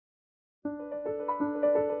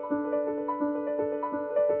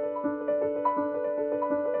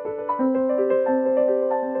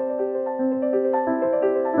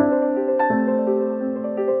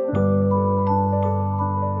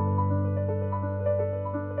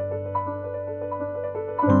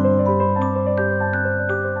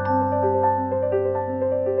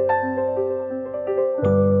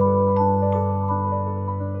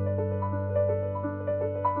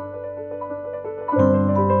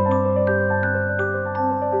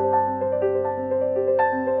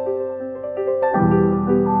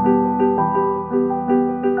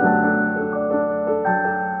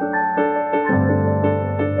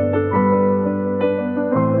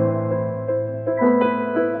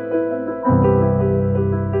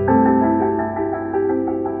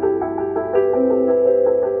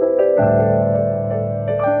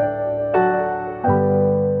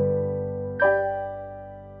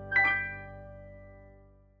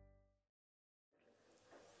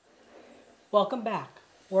Welcome back.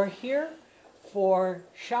 We're here for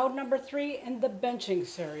shout number 3 in the benching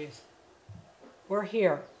series. We're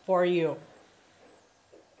here for you.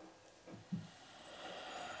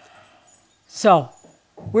 So,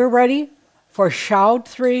 we're ready for shout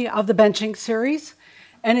 3 of the benching series,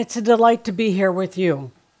 and it's a delight to be here with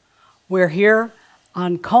you. We're here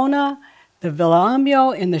on Kona, the Villa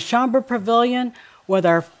Amio in the Chambre Pavilion with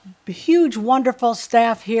our huge, wonderful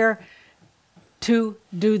staff here to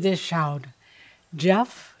do this shout.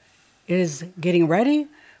 Jeff is getting ready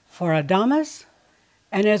for Adamus,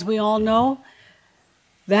 and as we all know,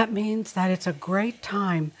 that means that it's a great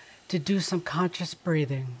time to do some conscious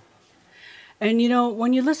breathing. And you know,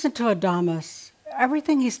 when you listen to Adamus,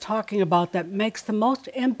 everything he's talking about that makes the most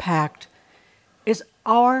impact is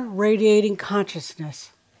our radiating consciousness.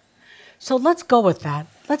 So let's go with that.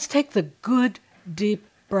 Let's take the good, deep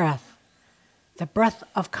breath, the breath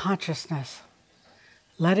of consciousness.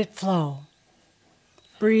 Let it flow.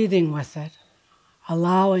 Breathing with it,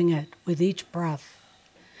 allowing it with each breath.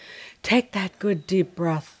 Take that good deep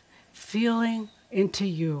breath, feeling into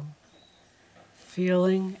you,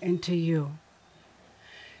 feeling into you.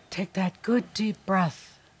 Take that good deep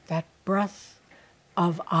breath, that breath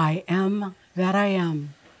of I am that I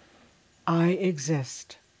am. I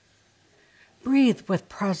exist. Breathe with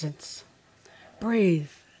presence.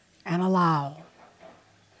 Breathe and allow.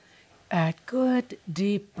 That good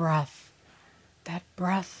deep breath. That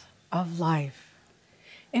breath of life.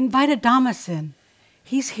 Invite Adamus in.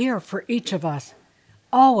 He's here for each of us,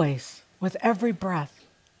 always, with every breath.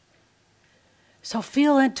 So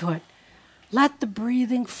feel into it. Let the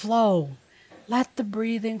breathing flow. Let the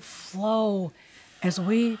breathing flow as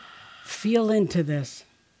we feel into this.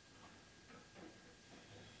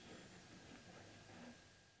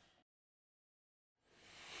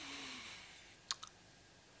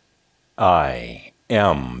 I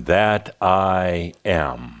am that I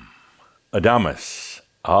am. Adamus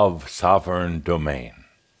of Sovereign Domain.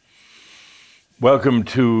 Welcome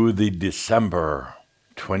to the December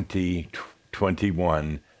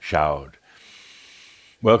 2021 shout.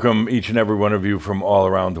 Welcome each and every one of you from all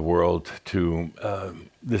around the world to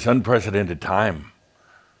this unprecedented time,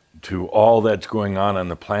 to all that's going on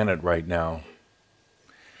the planet right now.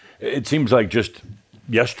 It seems like just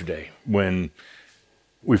yesterday when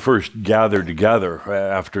we first gathered together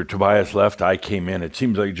after Tobias left, I came in. It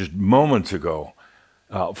seems like just moments ago,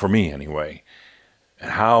 for me anyway,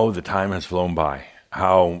 and how the time has flown by,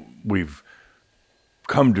 how we've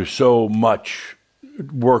come to so much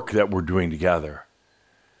work that we're doing together.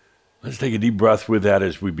 Let's take a deep breath with that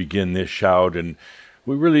as we begin this shout, and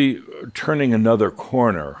we're really turning another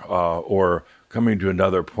corner or coming to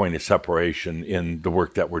another point of separation in the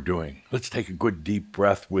work that we're doing. Let's take a good deep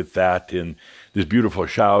breath with that in this beautiful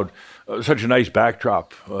shout. Such a nice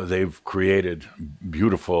backdrop they've created.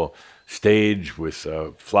 Beautiful stage with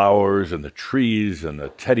flowers and the trees and the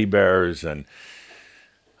teddy bears. And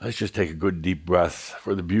let's just take a good deep breath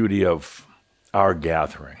for the beauty of our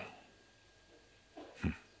gathering.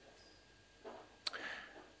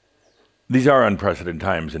 These are unprecedented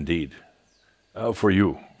times indeed. For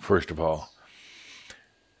you, first of all.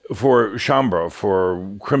 For Chambre,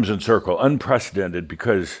 for Crimson Circle, unprecedented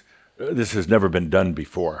because this has never been done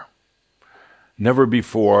before. Never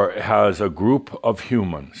before has a group of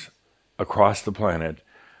humans across the planet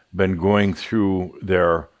been going through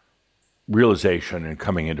their realization and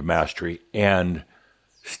coming into mastery and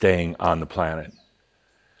staying on the planet.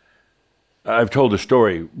 I've told a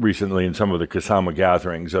story recently in some of the Kasama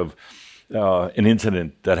gatherings of an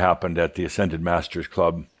incident that happened at the Ascended Masters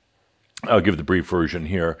Club. I'll give the brief version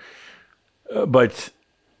here. But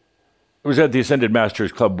I was at the Ascended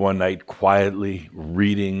Masters Club one night, quietly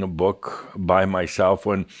reading a book by myself,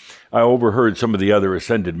 when I overheard some of the other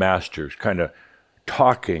Ascended Masters kind of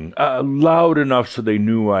talking loud enough so they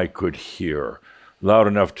knew I could hear, loud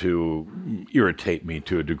enough to irritate me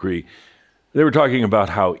to a degree. They were talking about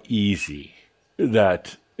how easy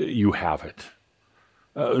that you have it.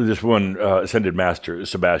 This one Ascended Master,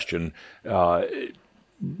 Sebastian,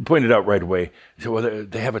 pointed out right away. He said, well,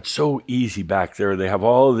 they have it so easy back there. They have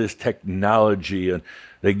all of this technology, and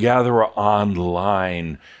they gather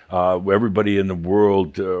online. Everybody in the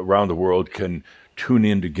world, around the world, can tune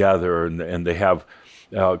in together, and they have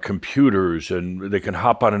computers, and they can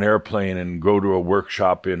hop on an airplane and go to a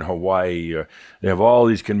workshop in Hawaii. They have all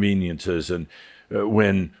these conveniences. And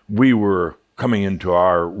when we were coming into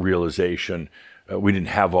our realization, we didn't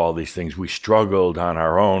have all these things. We struggled on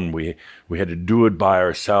our own. We had to do it by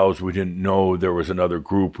ourselves. We didn't know there was another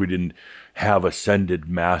group. We didn't have ascended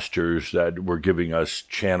masters that were giving us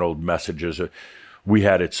channeled messages. We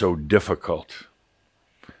had it so difficult.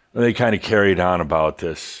 They kind of carried on about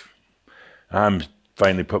this. I'm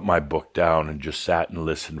finally put my book down and just sat and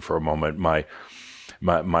listened for a moment. My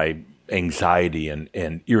anxiety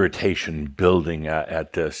and irritation building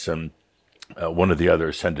at this. And one of the other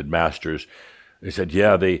ascended masters, they said,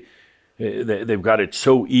 yeah, they've got it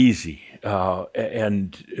so easy.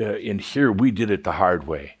 And in here, we did it the hard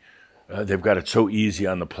way. They've got it so easy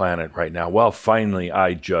on the planet right now. Well, finally,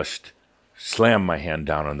 I just slammed my hand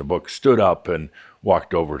down on the book, stood up, and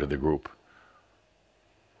walked over to the group.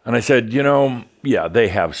 And I said, yeah, they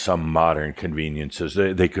have some modern conveniences.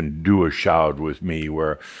 They can do a shout with me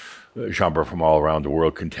where Shaumbra from all around the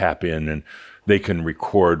world can tap in, and they can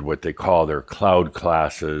record what they call their cloud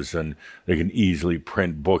classes, and they can easily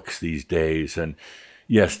print books these days. And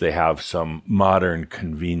yes, they have some modern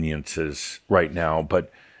conveniences right now,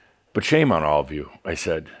 but shame on all of you, I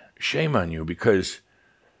said. Shame on you, because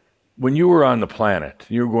when you were on the planet,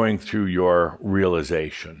 you were going through your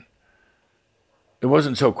realization. It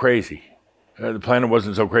wasn't so crazy. The planet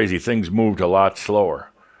wasn't so crazy. Things moved a lot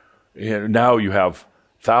slower. Now you have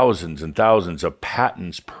thousands and thousands of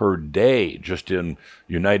patents per day just in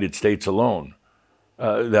the United States alone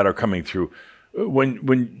that are coming through.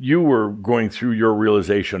 When you were going through your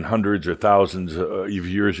realization hundreds or thousands of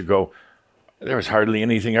years ago, there was hardly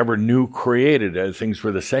anything ever new created. Things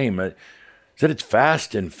were the same. Said it's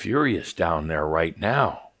fast and furious down there right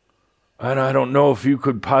now. And I don't know if you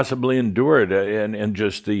could possibly endure it, and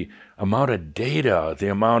just the amount of data, the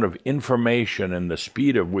amount of information, and the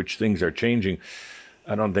speed of which things are changing.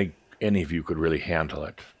 I don't think any of you could really handle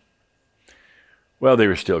it. Well, they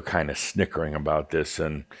were still kind of snickering about this,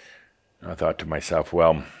 and I thought to myself,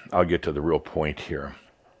 well, I'll get to the real point here.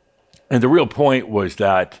 And the real point was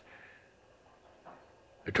that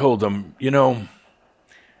I told them,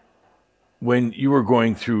 when you were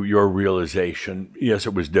going through your realization, yes,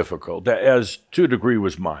 it was difficult, as to a degree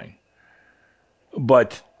was mine.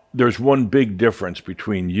 But there's one big difference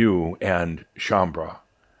between you and Shaumbra,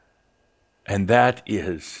 and that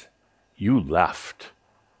is you left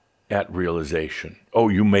at realization. Oh,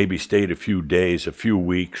 you maybe stayed a few days, a few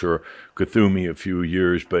weeks, or Kuthumi a few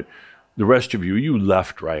years, but the rest of you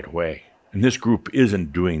left right away. And this group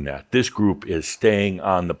isn't doing that. This group is staying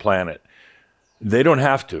on the planet. They don't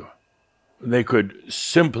have to. They could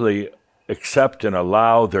simply accept and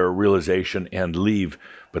allow their realization and leave,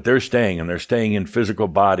 but they're staying, and they're staying in physical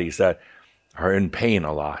bodies that are in pain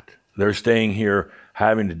a lot. They're staying here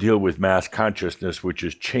having to deal with mass consciousness, which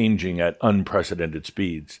is changing at unprecedented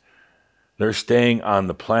speeds. They're staying on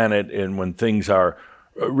the planet, and when things are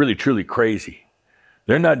really, truly crazy,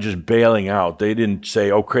 they're not just bailing out. They didn't say,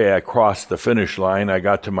 okay, I crossed the finish line, I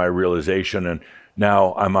got to my realization, and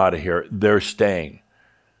now I'm out of here. They're staying.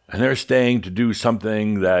 And they're staying to do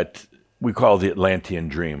something that we call the Atlantean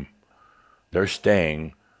dream. They're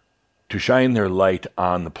staying to shine their light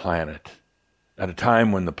on the planet at a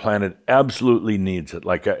time when the planet absolutely needs it,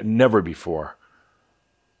 like never before.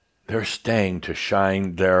 They're staying to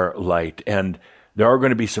shine their light, and there are going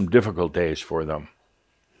to be some difficult days for them.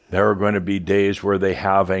 There are going to be days where they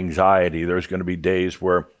have anxiety. There's going to be days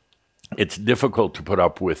where it's difficult to put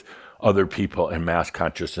up with other people and mass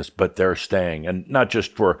consciousness, but they're staying, and not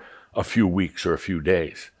just for a few weeks or a few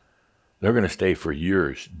days. They're going to stay for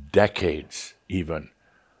years, decades even,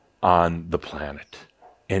 on the planet,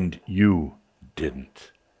 and you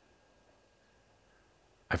didn't.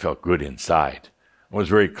 I felt good inside. I was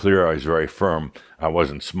very clear, I was very firm. I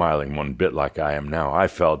wasn't smiling one bit like I am now. I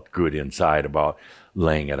felt good inside about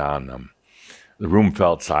laying it on them. The room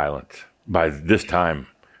felt silent. By this time,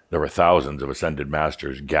 there were thousands of ascended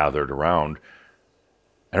masters gathered around,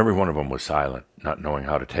 and every one of them was silent, not knowing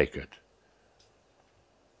how to take it.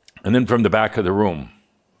 And then from the back of the room,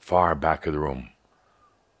 far back of the room,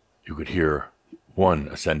 you could hear one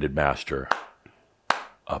ascended master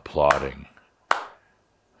applauding.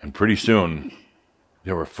 And pretty soon,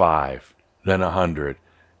 there were 5, then 100,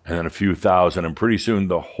 and then a few thousand, and pretty soon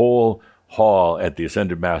the whole hall at the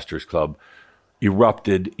Ascended Masters Club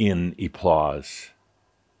erupted in applause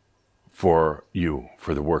for you,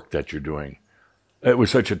 for the work that you're doing. It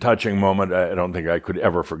was such a touching moment, I don't think I could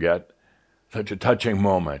ever forget. Such a touching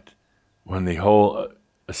moment when the whole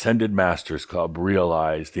Ascended Masters Club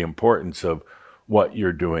realized the importance of what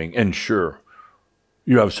you're doing. And sure,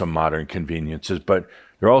 you have some modern conveniences, but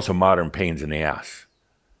there are also modern pains in the ass.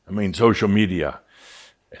 I mean, social media,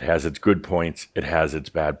 it has its good points, it has its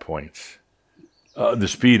bad points. The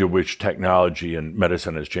speed at which technology and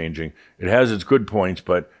medicine is changing, it has its good points,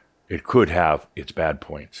 but it could have its bad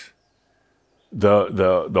points.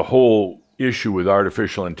 The whole issue with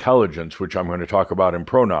artificial intelligence, which I'm going to talk about in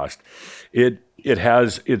Pronost, it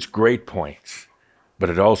has its great points, but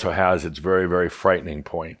it also has its very, very frightening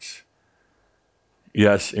points.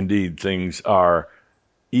 Yes, indeed, things are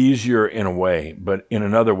easier in a way, but in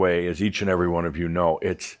another way, as each and every one of you know,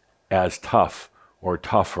 it's as tough or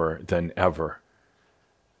tougher than ever.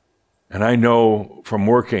 And I know from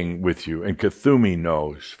working with you, and Kuthumi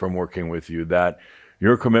knows from working with you, that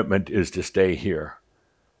your commitment is to stay here.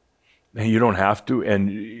 And you don't have to.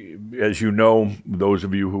 And as you know, those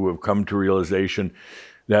of you who have come to realization,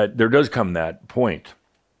 that there does come that point.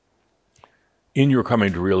 In your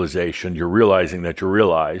coming to realization, you're realizing that you're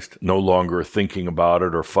realized, no longer thinking about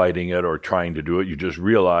it or fighting it or trying to do it. You just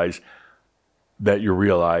realize that you're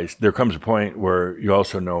realized. There comes a point where you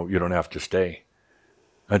also know you don't have to stay.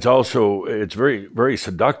 It's very, very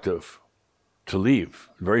seductive to leave.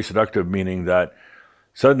 Very seductive, meaning that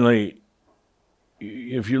suddenly,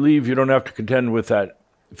 if you leave, you don't have to contend with that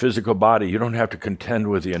physical body. You don't have to contend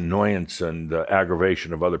with the annoyance and the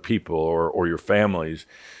aggravation of other people or your families.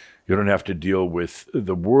 You don't have to deal with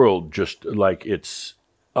the world just like it's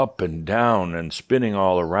up and down and spinning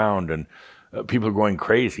all around, and people are going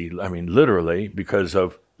crazy. I mean, literally, because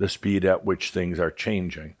of the speed at which things are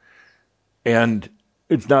changing. And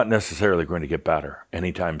it's not necessarily going to get better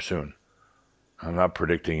anytime soon. I'm not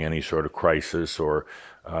predicting any sort of crisis or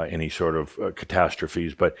any sort of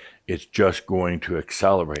catastrophes, but it's just going to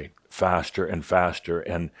accelerate faster and faster,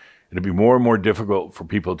 and it'll be more and more difficult for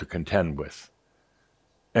people to contend with.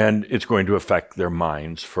 And it's going to affect their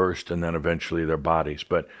minds first, and then eventually their bodies.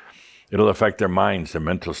 But it'll affect their minds, their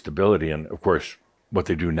mental stability, and of course, what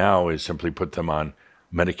they do now is simply put them on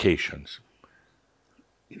medications,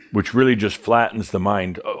 which really just flattens the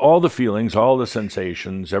mind. All the feelings, all the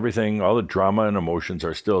sensations, everything, all the drama and emotions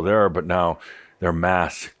are still there, but now they're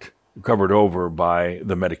masked, covered over by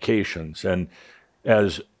the medications. And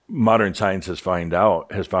as modern science has found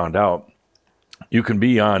out, you can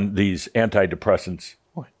be on these antidepressants.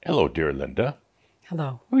 Oh, hello, dear Linda.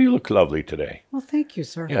 Hello. Oh, you look lovely today. Well, thank you,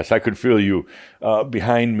 sir. Yes, I could feel you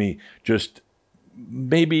behind me, just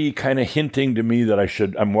maybe kind of hinting to me that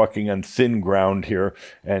I'm walking on thin ground here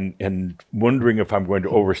and wondering if I'm going to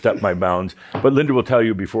overstep my bounds. But Linda will tell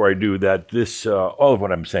you before I do that this, all of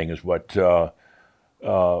what I'm saying is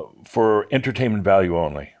for entertainment value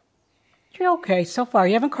only. You're okay so far.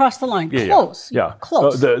 You haven't crossed the line. Yeah, Close. Yeah.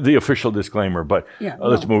 Close. The official disclaimer, but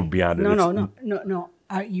let's move beyond it. No.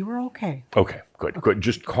 You were okay. Okay, good.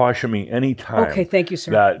 Just caution me anytime. Okay, thank you,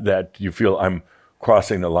 sir. That you feel I'm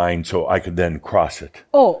crossing the line so I could then cross it.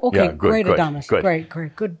 Oh, okay. Yeah, good, Great, good, Adamus. good.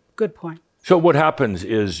 Great. Good point. So what happens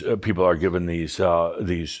is people are given these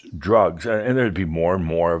drugs, and there'd be more and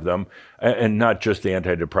more of them, and not just the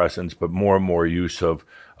antidepressants, but more and more use of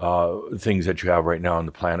things that you have right now on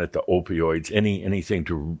the planet, the opioids, anything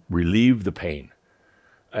to relieve the pain.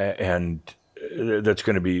 And that's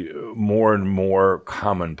going to be more and more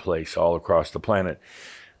commonplace all across the planet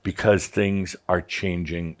because things are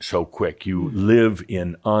changing so quick. You live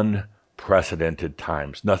in unprecedented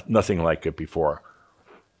times, nothing like it before.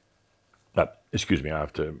 Excuse me, I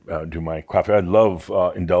have to do my coffee. I love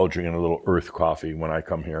indulging in a little earth coffee when I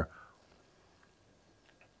come here.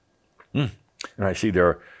 And I see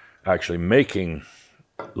they're actually making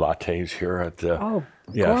lattes here at the... Oh,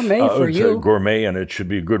 yes. Gourmet for it's you. Gourmet, and it should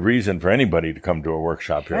be a good reason for anybody to come to a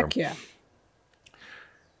workshop here. Heck yeah.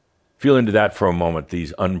 Feel into that for a moment,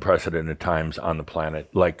 these unprecedented times on the planet,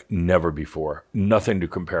 like never before. Nothing to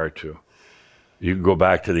compare it to. You can go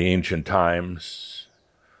back to the ancient times.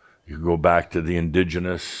 You can go back to the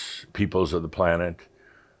indigenous peoples of the planet.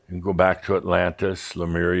 You can go back to Atlantis,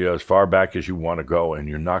 Lemuria, as far back as you want to go, and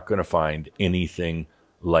you're not going to find anything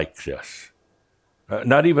like this.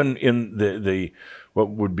 Not even in the what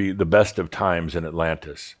would be the best of times in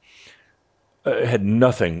Atlantis. Had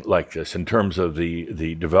nothing like this in terms of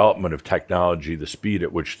the development of technology, the speed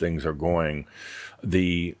at which things are going,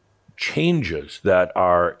 the changes that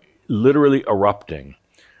are literally erupting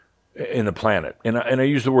in the planet. And I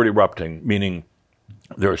use the word erupting, meaning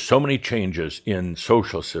there are so many changes in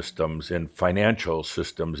social systems, in financial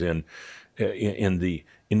systems, in the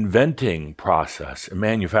inventing process, in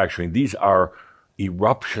manufacturing. These are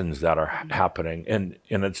eruptions that are happening. And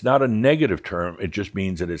it's not a negative term. It just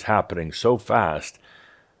means it is happening so fast,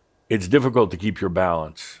 it's difficult to keep your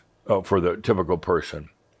balance for the typical person.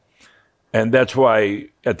 And that's why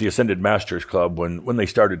at the Ascended Masters Club, when they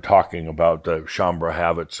started talking about the Shaumbra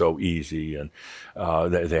have it so easy, and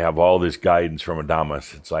they have all this guidance from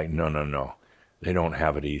Adamus, it's like, no. They don't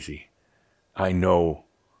have it easy. I know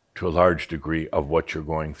to a large degree of what you're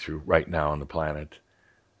going through right now on the planet.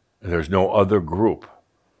 There's no other group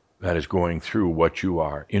that is going through what you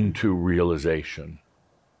are into realization.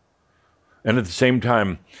 And at the same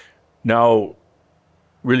time, now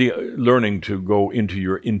really learning to go into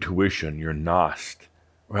your intuition, your Nost,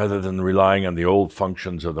 rather than relying on the old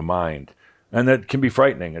functions of the mind. And that can be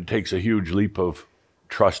frightening. It takes a huge leap of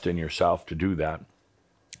trust in yourself to do that.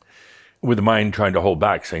 With the mind trying to hold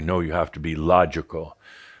back, saying, no, you have to be logical.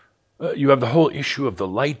 You have the whole issue of the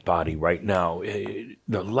light body right now,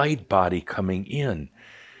 the light body coming in.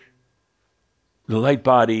 The light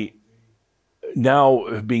body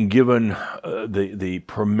now being given the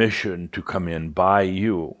permission to come in by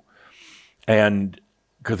you. And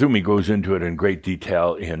Kuthumi goes into it in great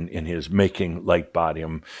detail in his Making Light Body.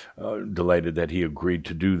 I'm delighted that he agreed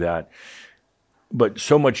to do that. But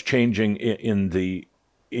so much changing in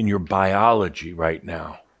your biology right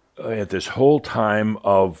now at this whole time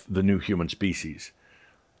of the new human species.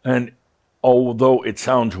 And although it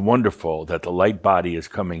sounds wonderful that the light body is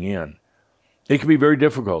coming in, it can be very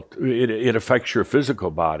difficult. It affects your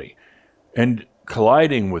physical body. And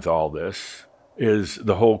colliding with all this is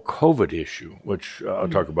the whole COVID issue, which I'll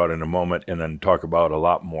talk about in a moment, and then talk about a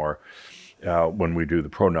lot more when we do the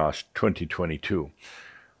Pronost 2022.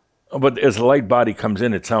 But as the light body comes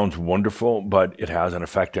in, it sounds wonderful, but it has an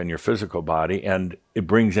effect on your physical body, and it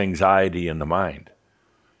brings anxiety in the mind.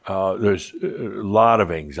 There's a lot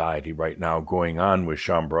of anxiety right now going on with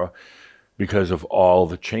Shaumbra because of all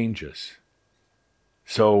the changes.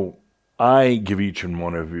 So I give each and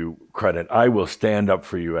one of you credit. I will stand up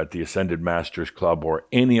for you at the Ascended Masters Club or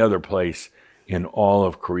any other place in all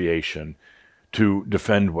of creation to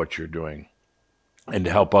defend what you're doing and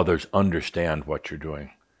to help others understand what you're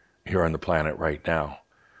doing here on the planet right now.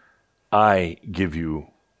 I give you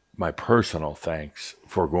my personal thanks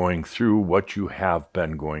for going through what you have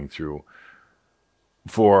been going through,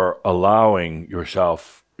 for allowing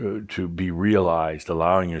yourself to be realized,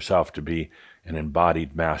 allowing yourself to be an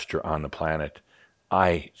embodied master on the planet.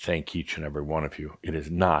 I thank each and every one of you. It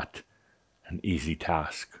is not an easy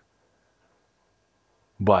task,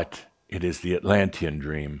 but it is the Atlantean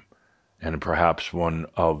dream, and perhaps one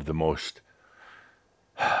of the most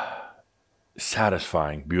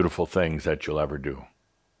satisfying, beautiful things that you'll ever do.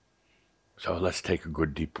 So let's take a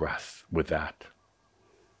good deep breath with that.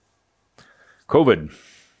 COVID.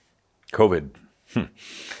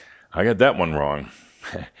 I got that one wrong.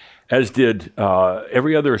 As did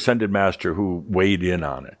every other Ascended Master who weighed in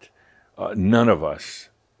on it. None of us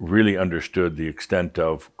really understood the extent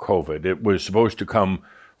of COVID. It was supposed to come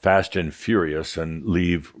fast and furious and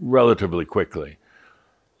leave relatively quickly.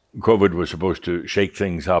 COVID was supposed to shake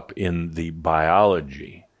things up in the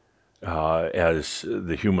biology as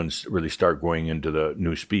the humans really start going into the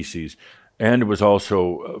new species. And it was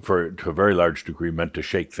also, to a very large degree, meant to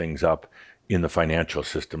shake things up in the financial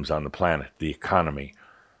systems on the planet, the economy,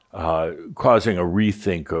 causing a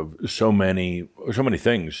rethink of so many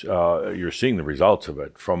things. You're seeing the results of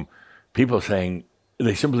it from people saying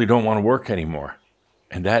they simply don't want to work anymore.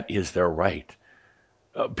 And that is their right.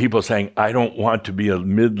 People saying, I don't want to be a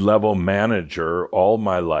mid-level manager all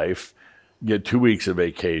my life, get 2 weeks of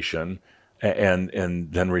vacation, and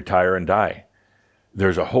then retire and die.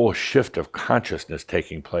 There's a whole shift of consciousness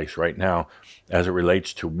taking place right now as it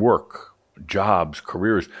relates to work, jobs,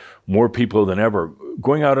 careers. More people than ever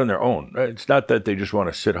going out on their own. It's not that they just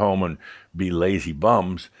want to sit home and be lazy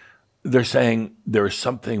bums. They're saying, there's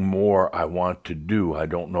something more I want to do. I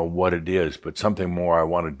don't know what it is, but something more I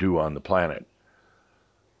want to do on the planet.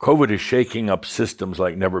 COVID is shaking up systems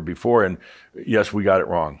like never before, and yes, we got it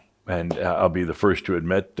wrong. And I'll be the first to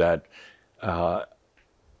admit that I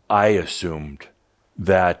assumed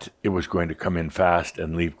that it was going to come in fast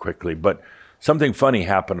and leave quickly. But something funny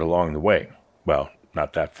happened along the way. Well,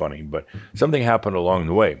 not that funny, but something happened along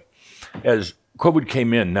the way. As COVID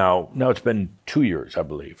came in, now it's been 2 years, I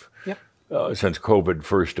believe, since COVID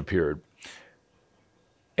first appeared.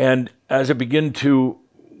 And as it began to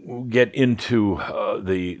get into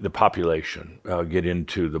the population, get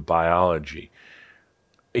into the biology,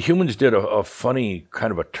 humans did a funny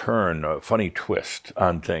kind of a turn, a funny twist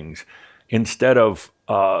on things. Instead of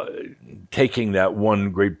taking that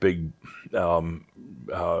one great big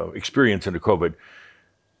experience into COVID,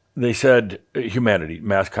 they said, humanity,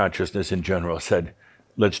 mass consciousness in general, said,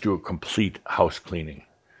 let's do a complete house cleaning.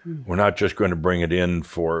 We're not just going to bring it in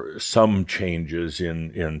for some changes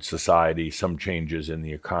in society, some changes in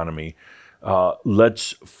the economy.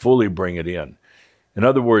 Let's fully bring it in. In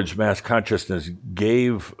other words, mass consciousness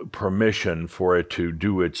gave permission for it to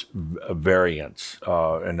do its variants.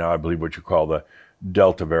 And now I believe what you call the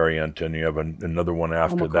Delta variant, and you have another one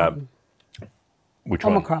after Omicron. that. Which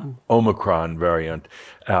Omicron. one? Omicron variant.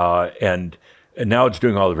 And now it's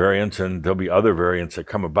doing all the variants, and there'll be other variants that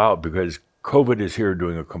come about because COVID is here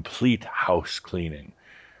doing a complete house cleaning.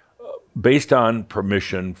 based on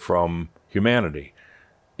permission from humanity.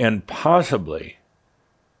 And possibly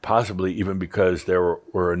even because there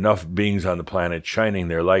were enough beings on the planet shining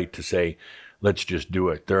their light to say, let's just do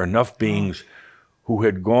it. There are enough beings who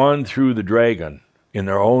had gone through the dragon in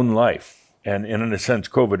their own life. And in a sense,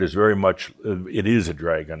 COVID is very much, it is a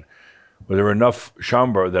dragon. But there were enough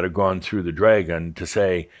Shaumbra that had gone through the dragon to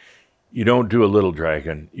say, you don't do a little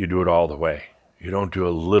dragon, you do it all the way. You don't do a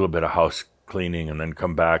little bit of house cleaning and then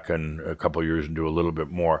come back in a couple of years and do a little bit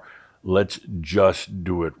more. Let's just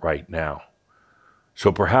do it right now.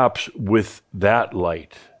 So perhaps with that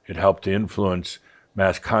light, it helped to influence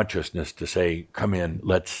mass consciousness to say, come in,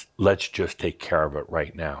 let's just take care of it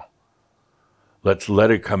right now. Let's let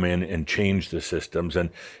it come in and change the systems. And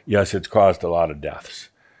yes, it's caused a lot of deaths.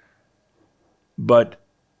 But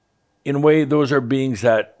in a way, those are beings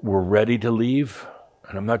that were ready to leave.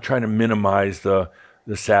 And I'm not trying to minimize the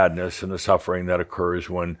sadness and the suffering that occurs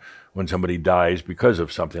when somebody dies because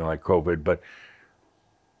of something like COVID. But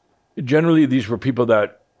generally, these were people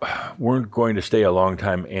that weren't going to stay a long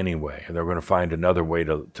time anyway. And they're going to find another way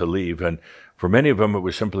to leave. And for many of them, it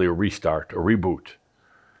was simply a restart, a reboot,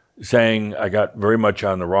 saying, I got very much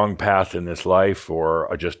on the wrong path in this life,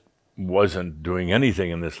 or I just wasn't doing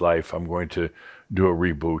anything in this life. I'm going to do a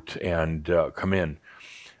reboot and come in.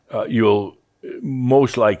 You'll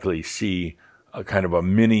most likely see a kind of a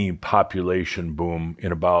mini population boom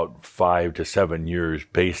in about 5 to 7 years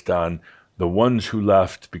based on the ones who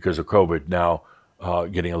left because of COVID now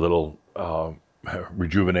getting a little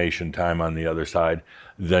rejuvenation time on the other side,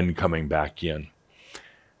 then coming back in.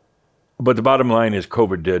 But the bottom line is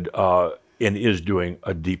COVID did and is doing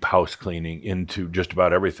a deep house cleaning into just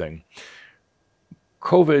about everything.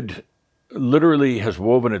 COVID literally has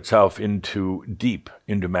woven itself into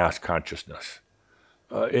mass consciousness.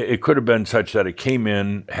 It could have been such that it came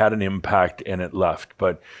in, had an impact, and it left.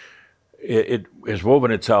 But it has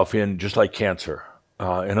woven itself in just like cancer.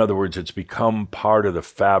 In other words, it's become part of the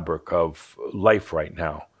fabric of life right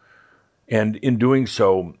now. And in doing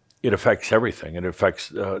so, it affects everything. It affects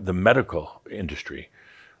the medical industry.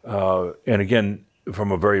 And again, from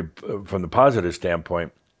the positive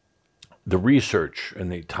standpoint, the research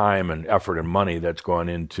and the time and effort and money that's gone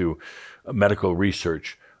into medical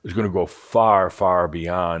research is going to go far, far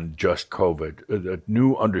beyond just COVID. A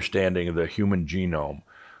new understanding of the human genome,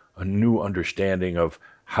 a new understanding of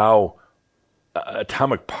how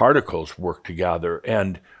atomic particles work together,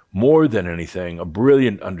 and more than anything, a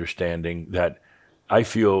brilliant understanding that I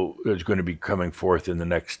feel is going to be coming forth in the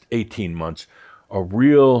next 18 months, a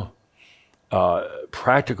real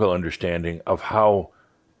practical understanding of how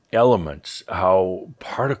elements, how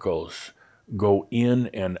particles go in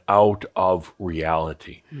and out of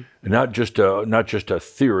reality. And not just a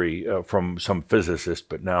theory from some physicist,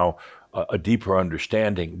 but now a deeper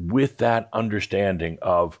understanding. With that understanding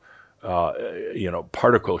of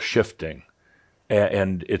particle shifting,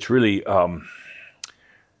 and it's really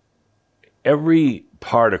every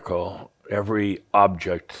particle, every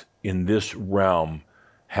object in this realm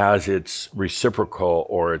has its reciprocal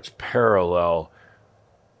or its parallel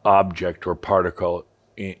object or particle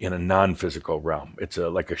in a non-physical realm. It's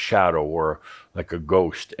like a shadow or like a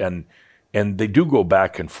ghost. And they do go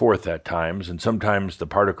back and forth at times. And sometimes the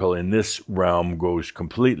particle in this realm goes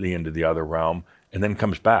completely into the other realm and then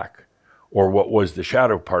comes back. Or what was the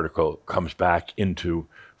shadow particle comes back into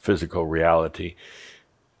physical reality.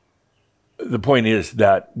 The point is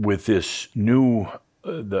that with this new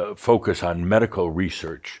the focus on medical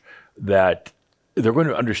research, that they're going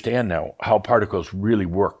to understand now how particles really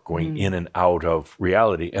work going in and out of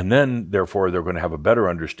reality. And then, therefore, they're going to have a better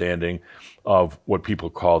understanding of what people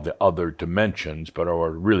call the other dimensions, but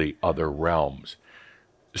are really other realms.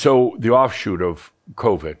 So the offshoot of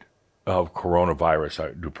COVID, of coronavirus,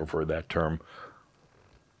 I do prefer that term,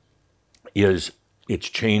 is it's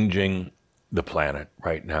changing the planet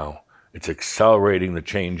right now. It's accelerating the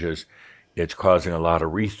changes. It's causing a lot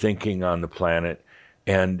of rethinking on the planet.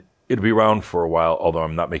 And it'll be around for a while, although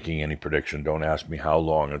I'm not making any prediction. Don't ask me how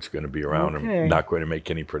long it's going to be around. Okay. I'm not going to make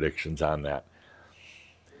any predictions on that.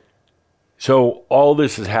 So all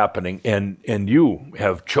this is happening, and you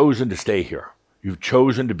have chosen to stay here. You've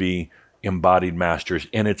chosen to be embodied masters,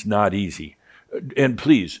 and it's not easy. And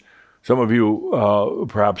please, some of you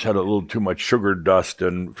perhaps had a little too much sugar dust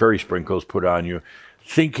and fairy sprinkles put on you,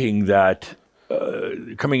 thinking that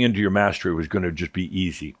coming into your mastery was going to just be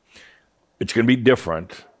easy. It's going to be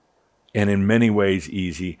different, and in many ways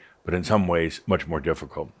easy, but in some ways much more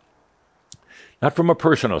difficult. Not from a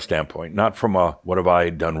personal standpoint, not from a what have I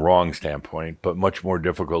done wrong standpoint, but much more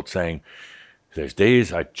difficult saying, there's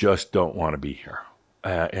days I just don't want to be here.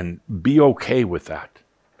 And be okay with that.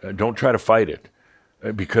 Don't try to fight it,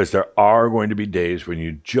 because there are going to be days when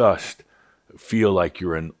you just feel like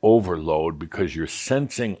you're in overload because you're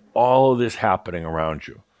sensing all of this happening around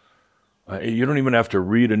you. You don't even have to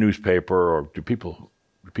read a newspaper, or do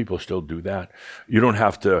people still do that? You don't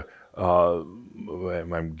have to.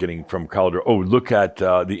 I'm getting from Caldera. Oh, look at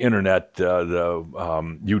the internet, the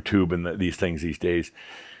YouTube, and these things these days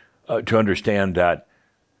to understand that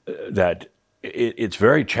it's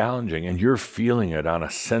very challenging, and you're feeling it on a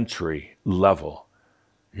sensory level.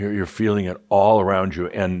 You're feeling it all around you,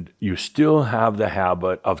 and you still have the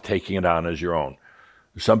habit of taking it on as your own.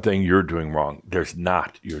 There's something you're doing wrong. There's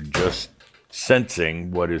not. You're just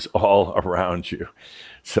sensing what is all around you.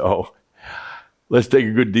 So let's take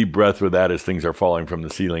a good deep breath with that as things are falling from the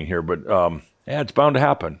ceiling here. But it's bound to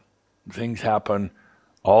happen. Things happen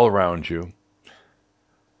all around you.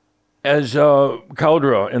 As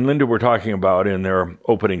Caldera and Linda were talking about in their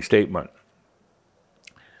opening statement,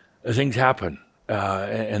 things happen.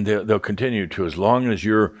 And they'll continue to, as long as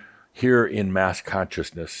you're here in mass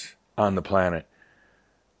consciousness on the planet,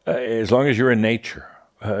 as long as you're in nature,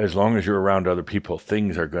 as long as you're around other people,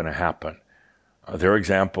 things are going to happen. Their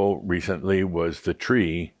example recently was the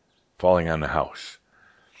tree falling on the house.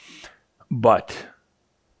 But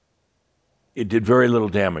it did very little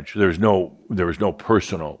damage. There was no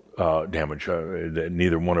personal damage.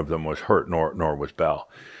 Neither one of them was hurt, nor was Belle.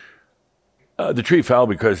 The tree fell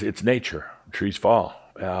because it's nature. Trees fall,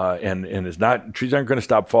 and it's not. Trees aren't going to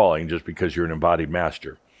stop falling just because you're an embodied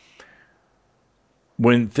master.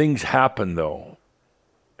 When things happen, though,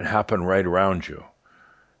 and happen right around you,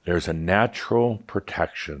 there's a natural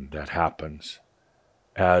protection that happens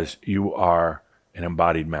as you are an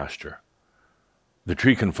embodied master. The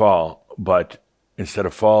tree can fall, but instead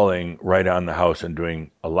of falling right on the house and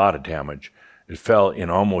doing a lot of damage, it fell in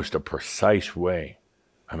almost a precise way.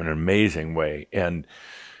 An amazing way. And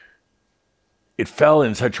it fell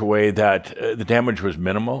in such a way that the damage was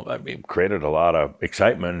minimal. I mean, it created a lot of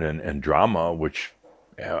excitement and drama, which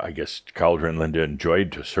I guess Caldera and Linda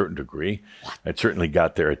enjoyed to a certain degree. It certainly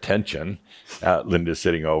got their attention. Linda's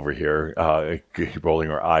sitting over here, rolling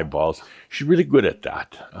her eyeballs. She's really good at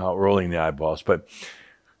that, rolling the eyeballs. But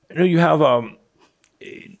you have,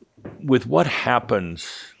 with what happens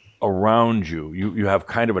around you, you have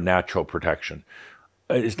kind of a natural protection.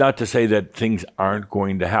 It's not to say that things aren't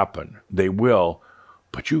going to happen. They will,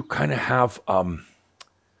 but you kind of have, I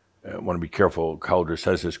want to be careful, Caldera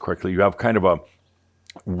says this correctly, you have kind of a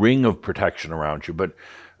ring of protection around you, but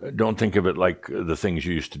don't think of it like the things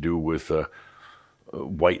you used to do with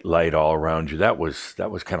white light all around you. That was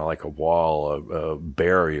kind of like a wall, a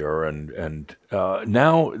barrier, and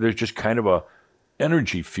now there's just kind of a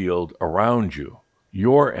energy field around you,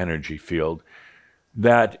 your energy field,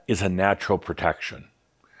 that is a natural protection.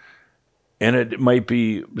 And it might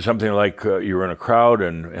be something like you're in a crowd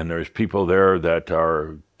and there's people there that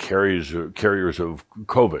are carriers of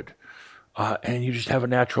COVID. And you just have a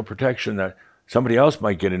natural protection that somebody else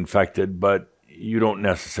might get infected, but you don't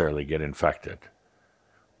necessarily get infected.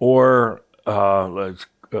 Or let's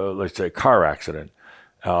say a car accident.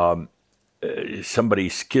 Somebody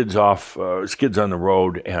skids on the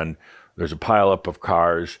road and there's a pileup of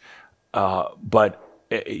cars, but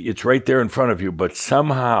it's right there in front of you, but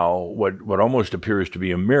somehow what almost appears to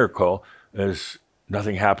be a miracle is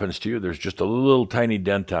nothing happens to you. There's just a little tiny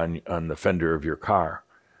dent on the fender of your car.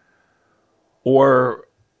 Or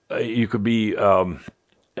you could be walking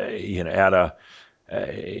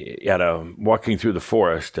through the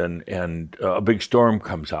forest and a big storm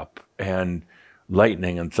comes up and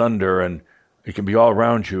lightning and thunder, and it can be all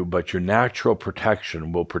around you, but your natural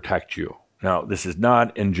protection will protect you. Now, this is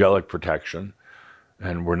not angelic protection.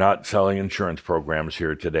 And we're not selling insurance programs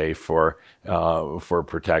here today for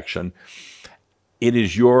protection. It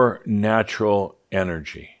is your natural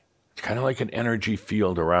energy. It's kind of like an energy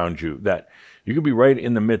field around you that you could be right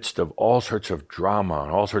in the midst of all sorts of drama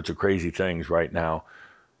and all sorts of crazy things right now.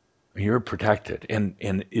 And you're protected, and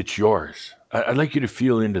it's yours. I'd like you to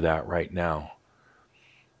feel into that right now.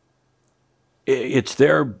 It's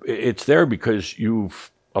there because you've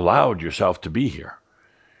allowed yourself to be here.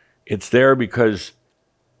 It's there because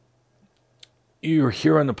you're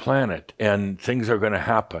here on the planet and things are going to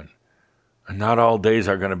happen. And not all days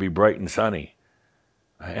are going to be bright and sunny.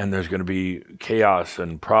 And there's going to be chaos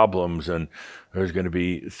and problems, and there's going to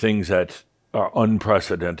be things that are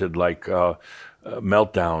unprecedented, like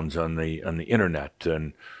meltdowns on the internet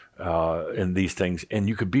and these things. And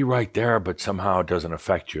you could be right there, but somehow it doesn't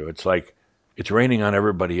affect you. It's like it's raining on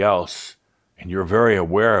everybody else, and you're very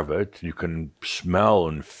aware of it. You can smell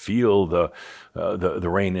and feel the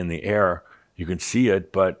rain in the air. You can see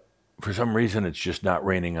it, but for some reason it's just not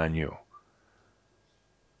raining on you.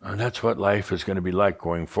 And that's what life is going to be like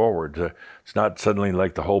going forward. It's not suddenly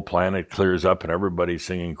like the whole planet clears up and everybody's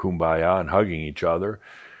singing Kumbaya and hugging each other.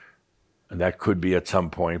 And that could be at some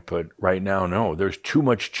point, but right now, no. There's too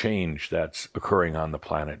much change that's occurring on the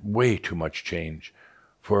planet, way too much change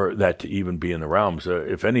for that to even be in the realms.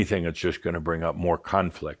 If anything, it's just going to bring up more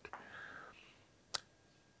conflict.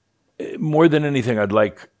 More than anything, I'd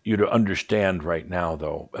like you to understand right now,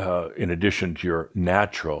 though, in addition to your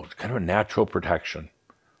natural, it's kind of a natural protection.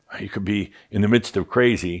 You could be in the midst of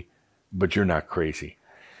crazy, but you're not crazy.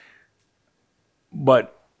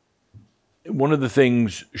 But one of the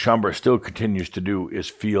things Shaumbra still continues to do is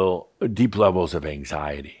feel deep levels of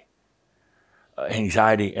anxiety.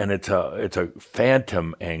 Anxiety, and it's a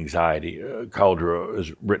phantom anxiety. Caldera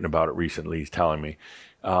has written about it recently, he's telling me.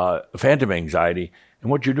 Phantom anxiety,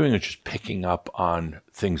 and what you're doing is just picking up on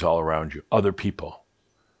things all around you, other people,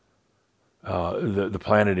 the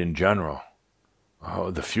planet in general.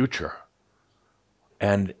 The future,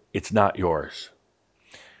 and it's not yours.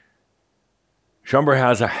 Shaumbra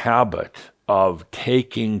has a habit of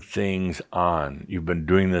taking things on. You've been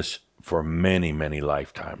doing this for many, many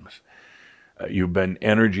lifetimes. You've been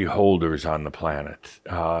energy holders on the planet.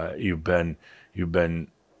 You've been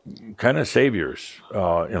kind of saviors in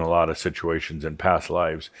a lot of situations in past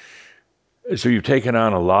lives. So you've taken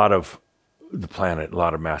on a lot of the planet, a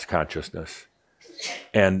lot of mass consciousness.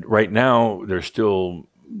 And right now, there's still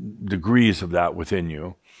degrees of that within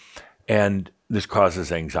you, and this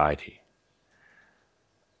causes anxiety.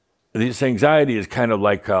 This anxiety is kind of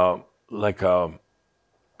like a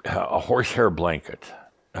horsehair blanket,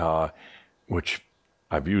 which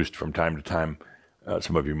I've used from time to time.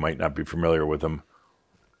 Some of you might not be familiar with them.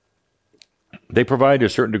 They provide a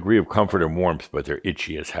certain degree of comfort and warmth, but they're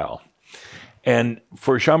itchy as hell. And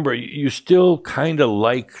for Shaumbra, you still kind of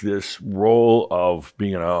like this role of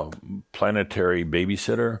being a planetary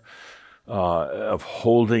babysitter, of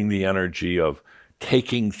holding the energy, of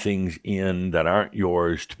taking things in that aren't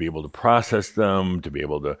yours, to be able to process them, to be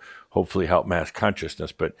able to hopefully help mass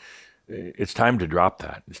consciousness. But it's time to drop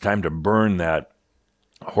that. It's time to burn that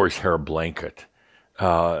horsehair blanket,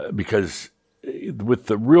 because with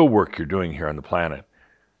the real work you're doing here on the planet,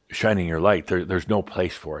 shining your light, there's no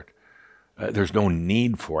place for it. There's no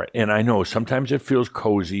need for it. And I know sometimes it feels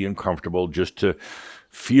cozy and comfortable just to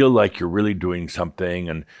feel like you're really doing something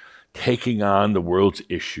and taking on the world's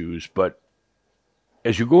issues. But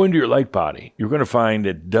as you go into your light body, you're going to find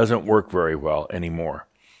it doesn't work very well anymore.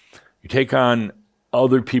 You take on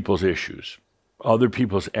other people's issues, other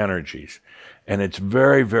people's energies, and it's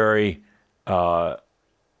very, very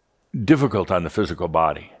difficult on the physical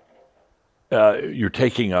body. You're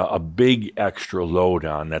taking a big extra load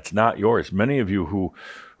on that's not yours. Many of you who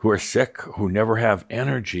are sick, who never have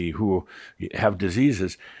energy, who have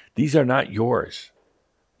diseases, these are not yours.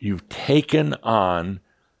 You've taken on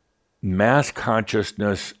mass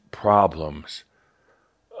consciousness problems,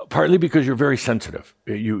 partly because you're very sensitive.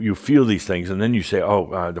 You feel these things, and then you say,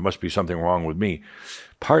 there must be something wrong with me.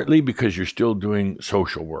 Partly because you're still doing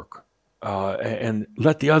social work. And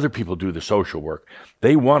let the other people do the social work.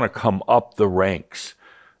 They want to come up the ranks.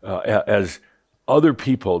 As other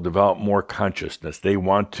people develop more consciousness, they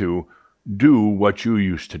want to do what you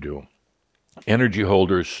used to do. Energy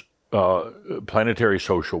holders, planetary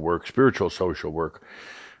social work, spiritual social work,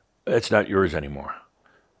 it's not yours anymore.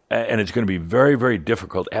 And it's going to be very, very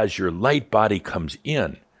difficult as your light body comes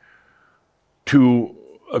in to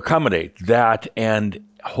accommodate that and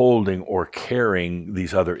holding or carrying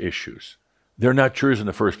these other issues. They're not yours in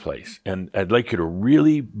the first place. And I'd like you to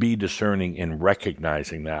really be discerning in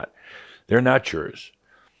recognizing that. They're not yours.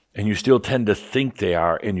 And you still tend to think they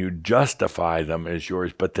are, and you justify them as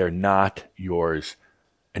yours, but they're not yours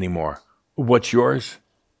anymore. What's yours?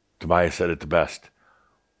 Tobias said it the best.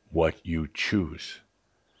 What you choose.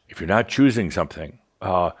 If you're not choosing something,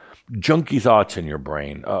 junky thoughts in your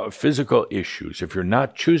brain, physical issues, if you're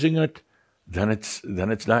not choosing it, then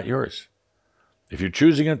it's not yours. If you're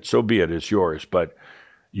choosing it, so be it, it's yours. But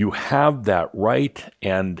you have that right,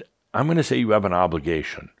 and I'm going to say you have an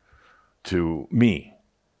obligation to me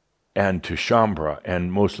and to Shaumbra,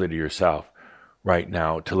 and mostly to yourself right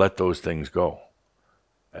now, to let those things go.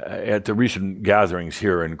 At the recent gatherings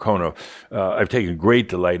here in Kona, I've taken great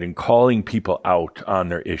delight in calling people out on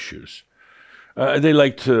their issues. They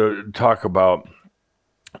like to talk about,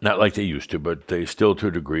 not like they used to, but they still to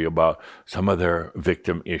a degree, about some of their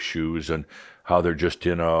victim issues and how they're just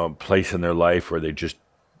in a place in their life where they just,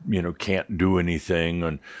 can't do anything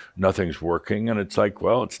and nothing's working. And it's like,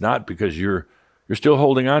 well, it's not, because you're still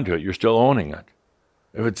holding on to it. You're still owning it.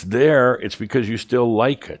 If it's there, it's because you still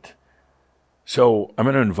like it. So I'm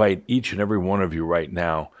going to invite each and every one of you right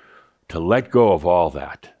now to let go of all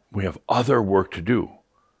that. We have other work to do.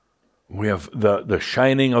 We have the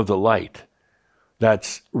shining of the light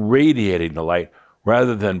that's radiating the light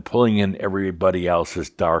rather than pulling in everybody else's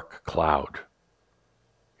dark cloud.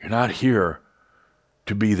 You're not here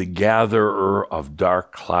to be the gatherer of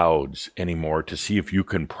dark clouds anymore to see if you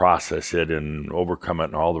can process it and overcome it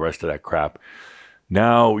and all the rest of that crap.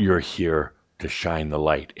 Now you're here to shine the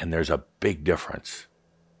light, and there's a big difference.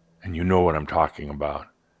 And you know what I'm talking about.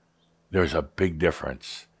 There's a big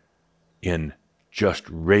difference in just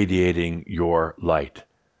radiating your light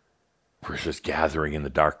versus gathering in the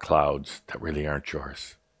dark clouds that really aren't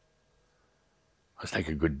yours. Let's take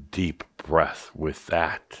a good deep breath with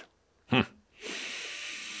that.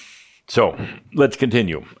 So let's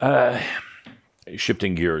continue.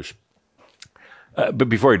 Shifting gears. But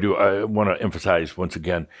before I do, I want to emphasize once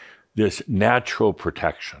again this natural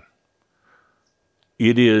protection.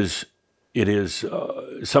 It is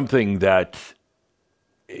something that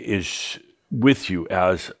is with you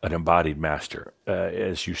as an embodied master,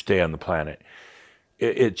 as you stay on the planet.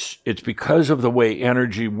 It's because of the way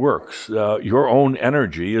energy works. Your own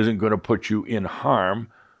energy isn't going to put you in harm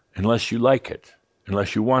unless you like it,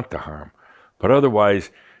 unless you want the harm. But otherwise,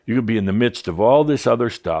 you could be in the midst of all this other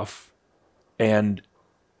stuff, and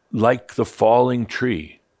like the falling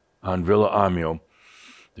tree on Villa Amio,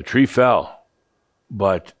 the tree fell,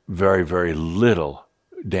 but very, very little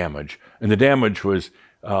damage. And the damage was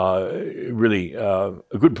really a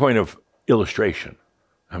good point of illustration.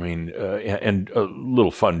 I mean, and a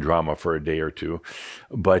little fun drama for a day or two.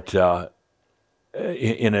 But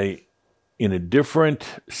in a different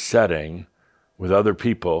setting with other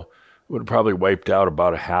people, it would have probably wiped out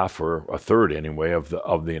about a half or a third anyway of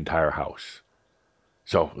the entire house.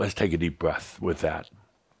 So let's take a deep breath with that.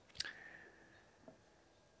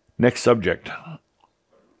 Next subject.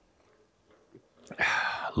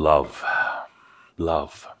 Love.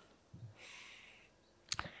 Love.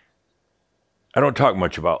 I don't talk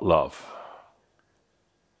much about love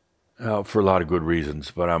for a lot of good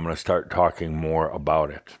reasons, but I'm going to start talking more about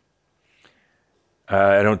it.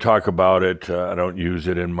 I don't talk about it. I don't use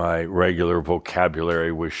it in my regular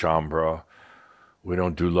vocabulary with Shaumbra. We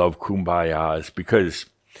don't do love kumbayas because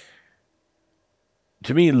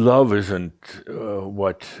to me, love isn't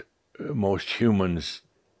what most humans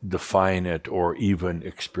define it or even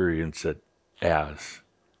experience it as.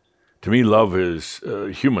 To me, love is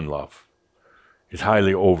human love. It's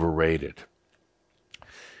highly overrated.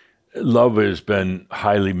 Love has been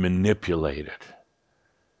highly manipulated.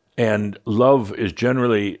 And love is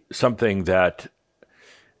generally something that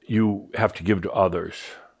you have to give to others.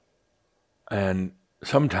 And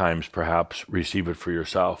sometimes perhaps receive it for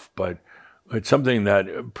yourself, but it's something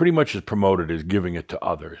that pretty much is promoted as giving it to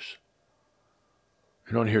others.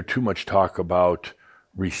 You don't hear too much talk about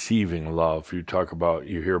receiving love. You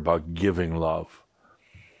hear about giving love.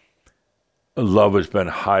 Love has been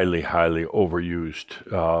highly, highly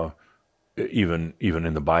overused, even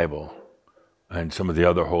in the Bible and some of the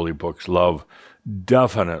other holy books. Love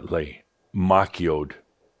definitely macchioed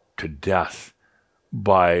to death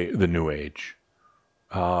by the New Age,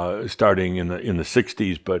 starting in the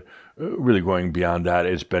 60s, but really going beyond that,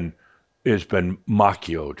 it's been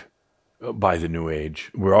macchioed by the New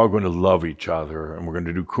Age. We're all going to love each other, and we're going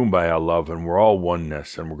to do kumbaya love, and we're all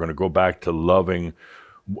oneness, and we're going to go back to loving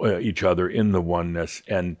each other in the oneness.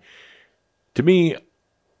 And to me,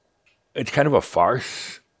 it's kind of a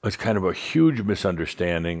farce. It's kind of a huge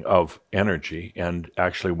misunderstanding of energy and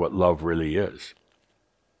actually what love really is.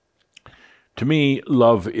 To me,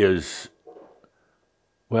 love is,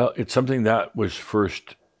 well, it's something that was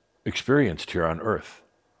first experienced here on earth.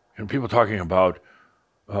 And people talking about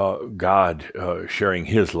God sharing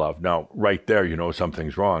his love. Now, right there, you know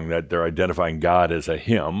something's wrong, that they're identifying God as a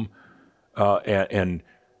him and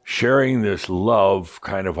sharing this love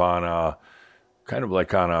kind of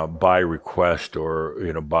like on a by request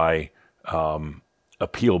or, by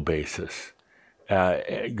appeal basis.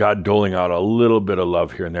 God doling out a little bit of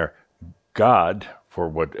love here and there. God, for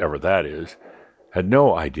whatever that is, had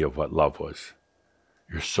no idea of what love was.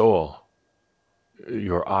 Your soul,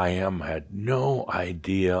 your I am, had no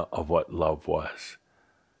idea of what love was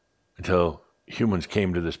until humans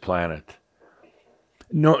came to this planet.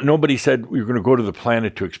 Nobody said we were going to go to the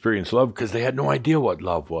planet to experience love because they had no idea what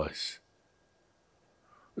love was.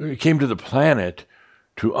 We came to the planet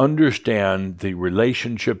to understand the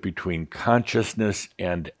relationship between consciousness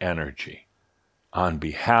and energy on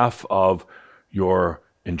behalf of your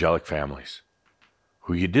angelic families,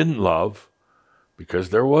 who you didn't love because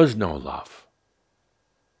there was no love.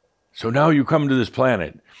 So now you come to this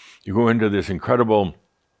planet You go into this incredible,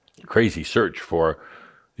 crazy search for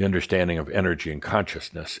the understanding of energy and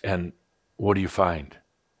consciousness, and what do you find?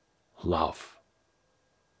 Love.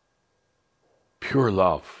 Pure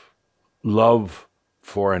love. Love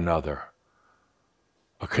for another.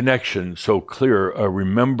 A connection so clear, a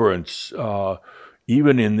remembrance,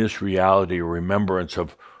 even in this reality, a remembrance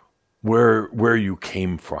of where you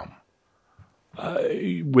came from.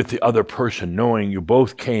 With the other person, knowing you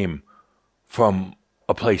both came from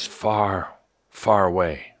a place far, far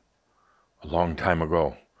away, a long time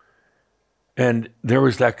ago. And there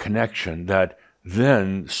was that connection that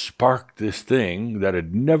then sparked this thing that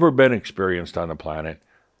had never been experienced on the planet,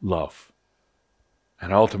 love.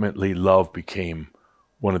 And ultimately, love became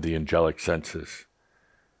one of the angelic senses.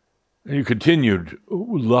 And you continued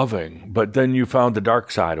loving, but then you found the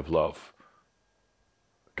dark side of love.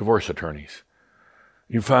 Divorce attorneys.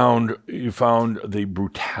 You found the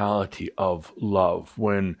brutality of love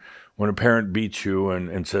when a parent beats you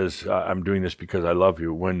and says, I'm doing this because I love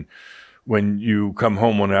you. When you come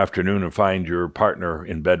home one afternoon and find your partner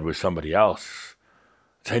in bed with somebody else,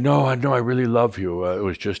 say, no, I really love you. It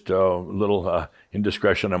was just a little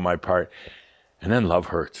indiscretion on my part. And then love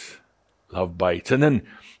hurts. Love bites. And then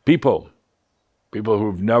people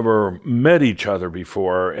who've never met each other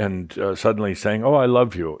before and suddenly saying, oh, I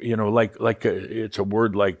love you. It's a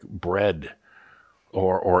word like bread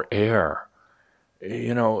or air.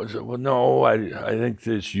 Well, no, I think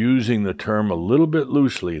it's using the term a little bit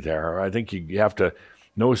loosely there. I think you have to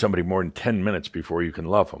know somebody more than 10 minutes before you can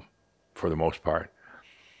love them, for the most part.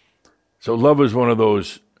 So love is one of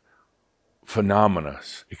those phenomena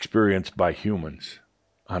experienced by humans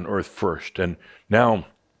on earth first, and now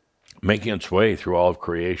making its way through all of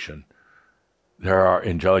creation. There are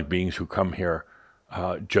angelic beings who come here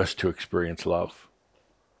just to experience love.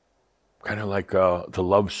 Kind of like the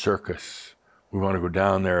love circus. We want to go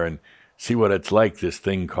down there and see what it's like, this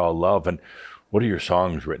thing called love. And what are your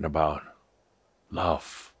songs written about?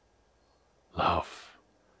 Love. Love.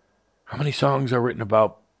 How many songs are written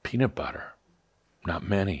about peanut butter? Not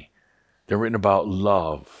many. They're written about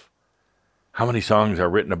love. How many songs are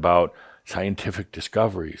written about scientific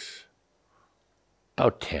discoveries?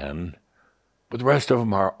 About 10. But the rest of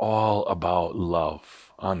them are all about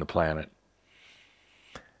love on the planet.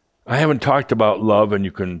 I haven't talked about love, and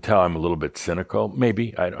you can tell I'm a little bit cynical.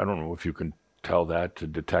 Maybe. I don't know if you can tell that, to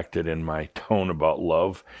detect it in my tone about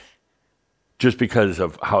love. Just because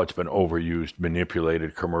of how it's been overused,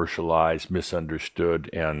 manipulated, commercialized, misunderstood,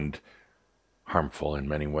 and harmful in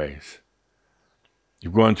many ways.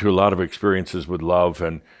 You've gone through a lot of experiences with love,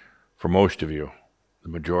 and for most of you, the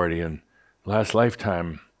majority in last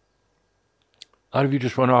lifetime, a lot of you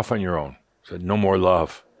just went off on your own. Said, no more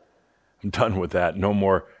love. I'm done with that. No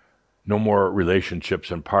more relationships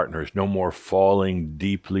and partners. No more falling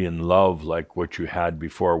deeply in love like what you had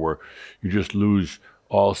before, where you just lose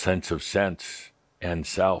all sense of sense and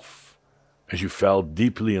self as you fell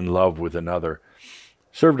deeply in love with another.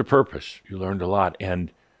 Served a purpose. You learned a lot,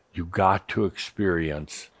 and you got to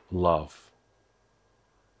experience love.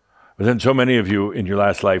 But then so many of you in your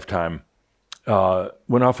last lifetime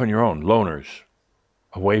went off on your own, loners,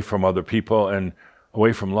 away from other people and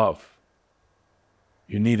away from love.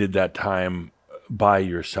 You needed that time by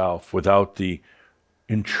yourself without the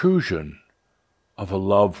intrusion of a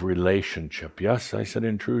love relationship. Yes, I said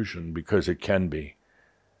intrusion because it can be.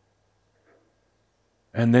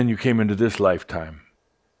 And then you came into this lifetime.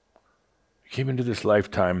 You came into this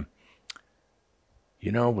lifetime,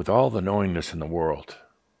 with all the knowingness in the world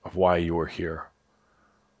of why you were here.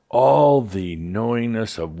 All the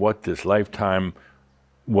knowingness of what this lifetime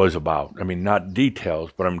was about. I mean, not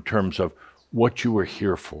details, but in terms of what you were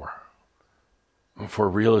here for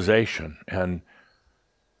realization, and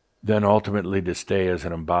then ultimately to stay as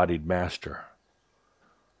an embodied master.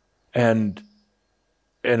 And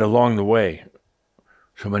along the way,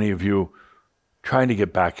 so many of you trying to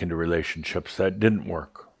get back into relationships that didn't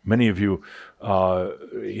work. Many of you,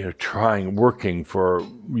 working for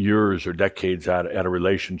years or decades at a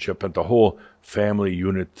relationship, at the whole family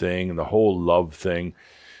unit thing and the whole love thing,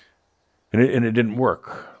 and it didn't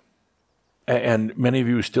work. And many of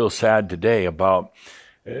you are still sad today about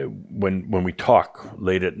when we talk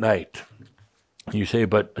late at night. You say,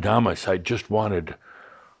 but Adamus, I just wanted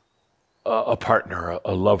a partner,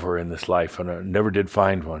 a lover in this life, and I never did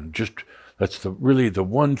find one. That's really the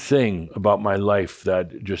one thing about my life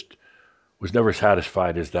that just was never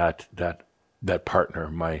satisfied, is that partner,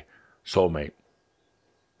 my soulmate.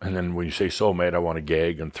 And then when you say soulmate, I want to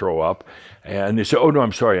gag and throw up. And they say, oh, no,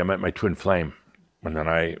 I'm sorry, I meant my twin flame. And then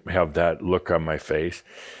I have that look on my face.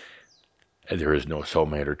 And there is no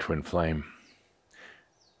soulmate or twin flame.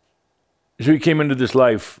 So you came into this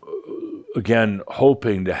life, again,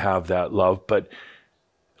 hoping to have that love,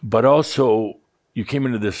 but also you came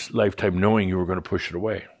into this lifetime knowing you were going to push it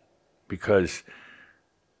away because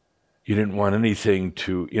you didn't want anything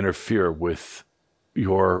to interfere with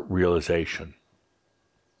your realization.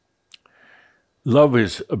 Love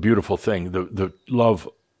is a beautiful thing. The love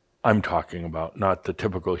I'm talking about, not the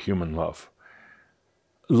typical human love.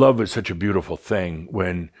 Love is such a beautiful thing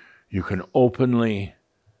when you can openly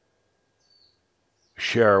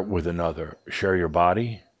share with another, share your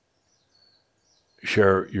body,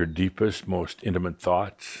 share your deepest, most intimate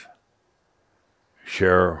thoughts,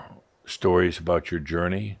 share stories about your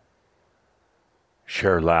journey,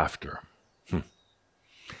 share laughter,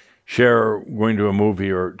 share going to a movie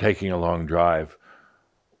or taking a long drive.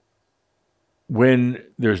 When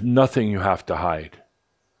there's nothing you have to hide,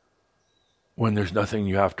 when there's nothing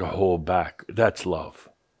you have to hold back, that's love.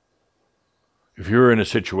 If you're in a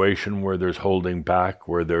situation where there's holding back,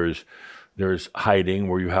 where there's hiding,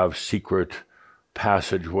 where you have secret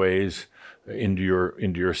passageways into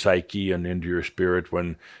your psyche and into your spirit,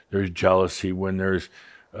 when there's jealousy, when there's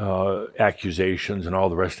accusations and all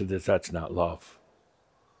the rest of this, that's not love.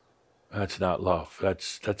 That's not love.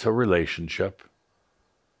 That's a relationship,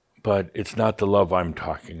 but it's not the love I'm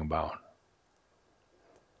talking about.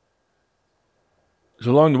 So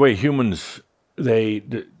along the way, humans, they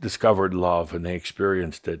discovered love and they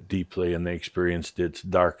experienced it deeply and they experienced its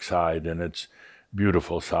dark side and its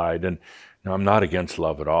beautiful side. And now I'm not against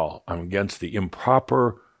love at all. I'm against the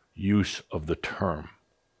improper use of the term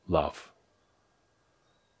love.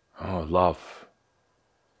 Oh, love.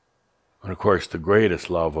 And of course, the greatest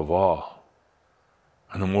love of all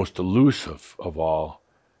and the most elusive of all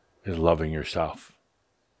is loving yourself.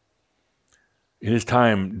 It is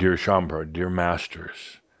time, dear Shaumbra, dear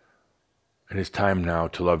masters, it is time now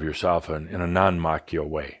to love yourself in a non-Makya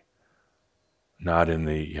way. Not in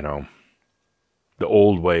the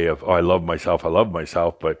old way of, oh, I love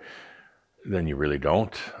myself, but then you really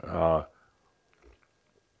don't. To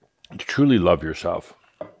truly love yourself.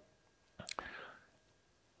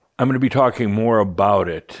 I'm going to be talking more about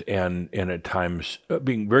it and at times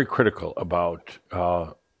being very critical about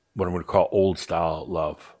what I'm going to call old style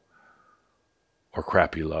love or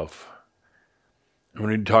crappy love. I'm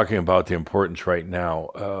going to be talking about the importance right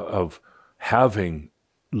now of having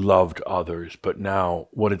loved others, but now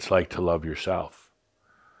what it's like to love yourself.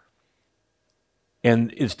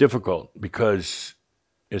 And it's difficult because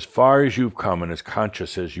as far as you've come and as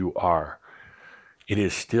conscious as you are, it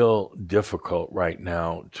is still difficult right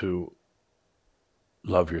now to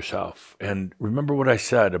love yourself. And remember what I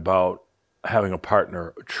said about having a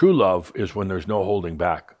partner. True love is when there's no holding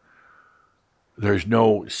back. There's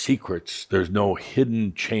no secrets. There's no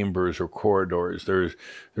hidden chambers or corridors.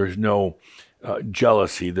 There's no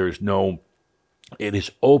jealousy. It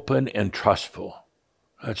is open and trustful.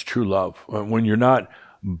 That's true love. When you're not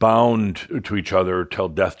bound to each other till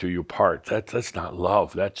death do you part, that's not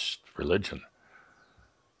love. That's religion.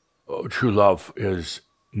 True love is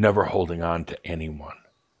never holding on to anyone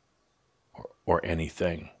or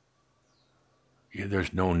anything.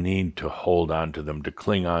 There's no need to hold on to them, to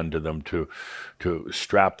cling on to them, to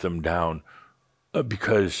strap them down,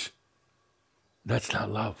 because that's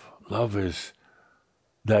not love. Love is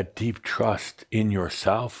that deep trust in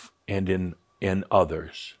yourself and in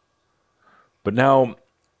others. But now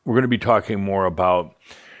we're going to be talking more about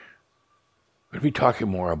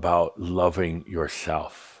loving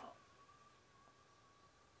yourself.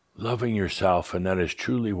 Loving yourself, and that is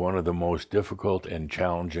truly one of the most difficult and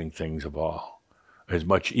challenging things of all. It's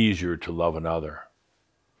much easier to love another.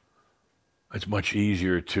 It's much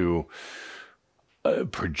easier to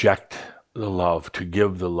project the love, to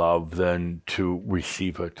give the love, than to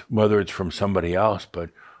receive it, whether it's from somebody else, but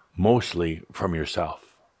mostly from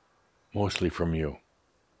yourself, mostly from you.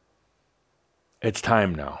 It's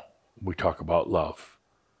time now we talk about love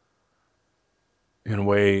in a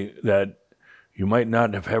way that you might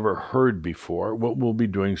not have ever heard before. We'll be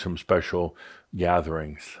doing some special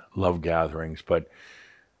gatherings, love gatherings, but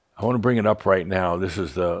I want to bring it up right now. This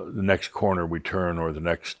is the next corner we turn, or the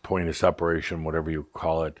next point of separation, whatever you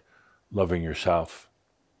call it, loving yourself.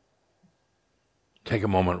 Take a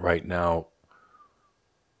moment right now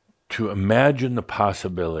to imagine the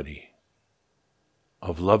possibility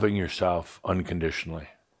of loving yourself unconditionally.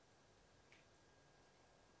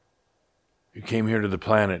 You came here to the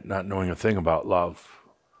planet not knowing a thing about love.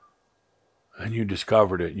 And you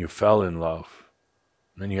discovered it and you fell in love.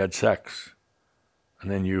 And then you had sex.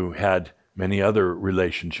 And then you had many other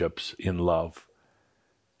relationships in love.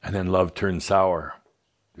 And then love turned sour,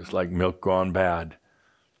 just like milk gone bad.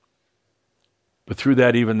 But through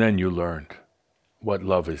that, even then, you learned what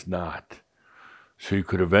love is not. So you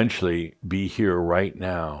could eventually be here right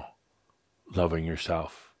now, loving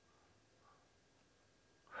yourself.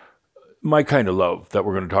 My kind of love that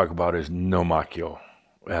we're going to talk about is no machio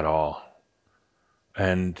at all.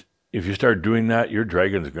 And if you start doing that, your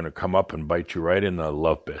dragon's going to come up and bite you right in the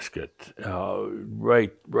love biscuit,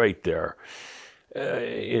 right there.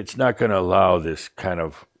 It's not going to allow this kind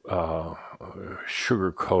of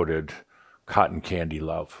sugar-coated cotton candy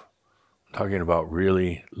love. I'm talking about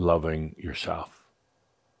really loving yourself.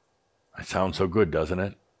 It sounds so good, doesn't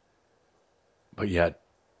it? But yet,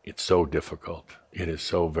 it's so difficult. It is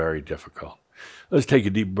so very difficult. Let's take a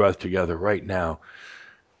deep breath together right now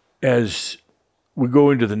as we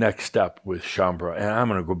go into the next step with Shaumbra. And I'm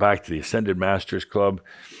going to go back to the Ascended Masters Club,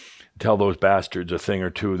 tell those bastards a thing or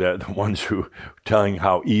two, that the ones who telling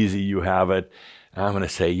how easy you have it. And I'm going to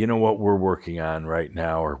say, you know what we're working on right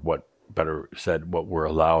now, or what better said, what we're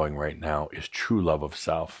allowing right now is true love of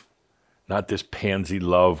self. Not this pansy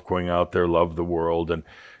love, going out there, love the world, and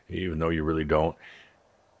even though you really don't.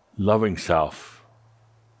 Loving self,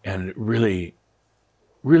 and really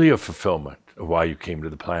a fulfillment of why you came to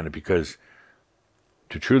the planet, because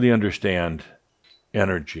to truly understand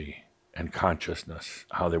energy and consciousness,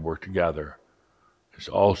 how they work together, is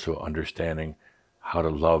also understanding how to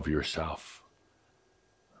love yourself.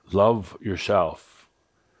 Love yourself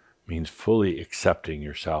means fully accepting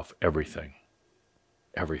yourself, everything.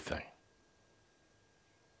 Everything.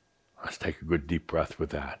 Let's take a good deep breath with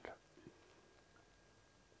that.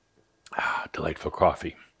 Delightful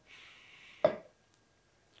coffee.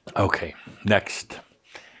 Okay, next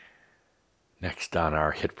on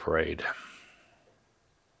our hit parade.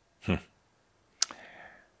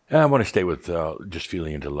 I want to stay with just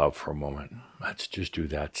feeling into love for a moment. Let's just do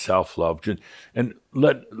that. Self-love. And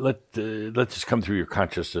let this come through your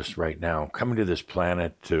consciousness right now. Coming to this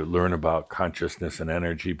planet to learn about consciousness and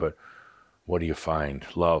energy, but what do you find?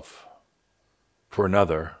 Love for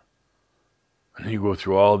another. And then you go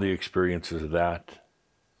through all the experiences of that.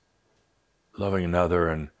 Loving another,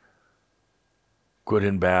 and good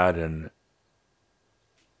and bad, and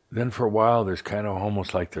then for a while there's kind of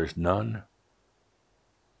almost like there's none.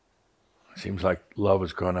 It seems like love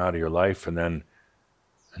has gone out of your life, and then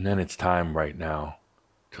it's time right now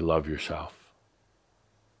to love yourself.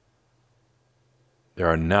 There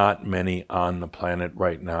are not many on the planet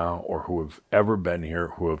right now, or who have ever been here,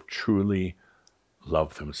 who have truly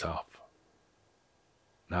loved themselves.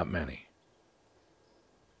 Not many.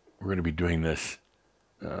 We're going to be doing this,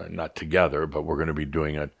 not together, but we're going to be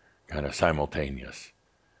doing it kind of simultaneous.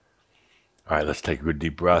 All right, let's take a good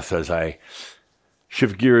deep breath. As I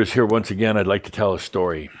shift gears here once again, I'd like to tell a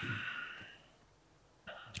story,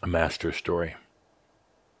 a master story.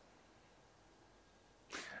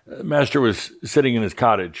 The master was sitting in his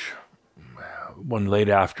cottage one late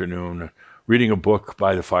afternoon, reading a book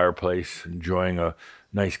by the fireplace, enjoying a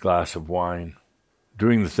nice glass of wine,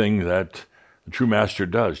 doing the thing that the true master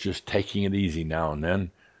does, just taking it easy now and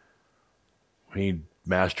then.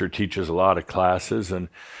 Master teaches a lot of classes, and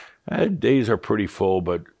days are pretty full,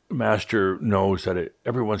 but master knows that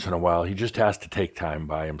every once in a while he just has to take time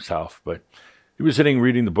by himself. But he was sitting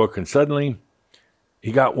reading the book, and suddenly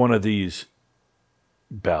he got one of these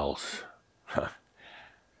bells.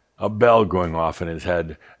 A bell going off in his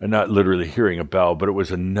head, and not literally hearing a bell, but it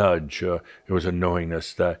was a nudge. It was a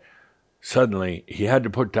knowingness that suddenly he had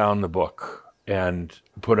to put down the book and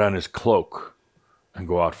put on his cloak and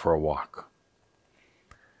go out for a walk.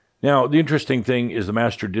 Now, the interesting thing is the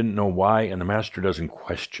master didn't know why, and the master doesn't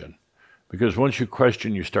question. Because once you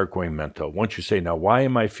question, you start going mental. Once you say, now, why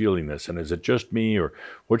am I feeling this? And is it just me? Or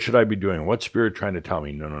what should I be doing? What's spirit trying to tell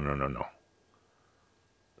me? No.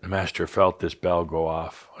 The master felt this bell go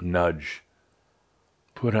off, a nudge,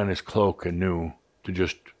 put on his cloak and knew to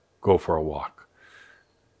just go for a walk.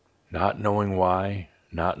 Not knowing why,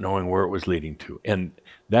 not knowing where it was leading to. And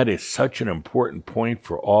that is such an important point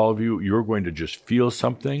for all of you. You're going to just feel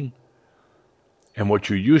something. And what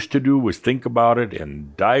you used to do was think about it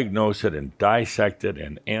and diagnose it and dissect it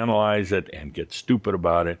and analyze it and get stupid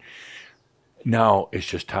about it. Now it's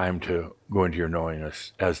just time to go into your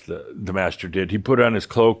knowingness, as the master did. He put on his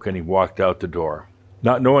cloak and he walked out the door,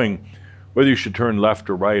 not knowing whether you should turn left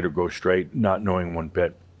or right or go straight, not knowing one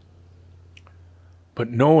bit.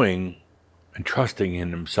 But knowing and trusting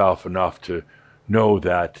in himself enough to know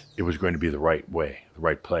that it was going to be the right way, the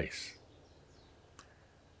right place.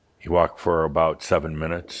 He walked for about 7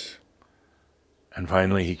 minutes, and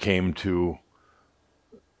finally he came to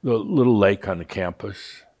the little lake on the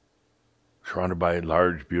campus, surrounded by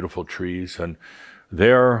large, beautiful trees. And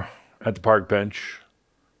there at the park bench,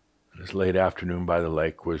 this late afternoon by the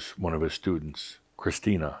lake was one of his students,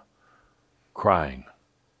 Christina, crying,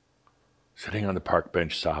 sitting on the park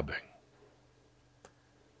bench sobbing.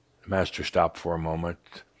 The master stopped for a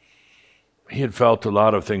moment. He had felt a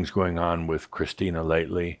lot of things going on with Christina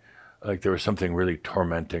lately, like there was something really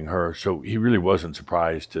tormenting her, so he really wasn't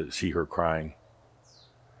surprised to see her crying.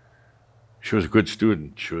 She was a good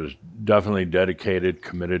student. She was definitely dedicated,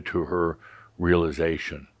 committed to her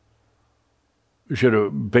realization. She had a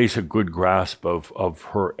basic good grasp of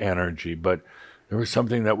her energy, but there was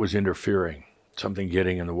something that was interfering, something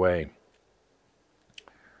getting in the way.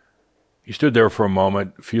 He stood there for a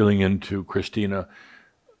moment, feeling into Christina,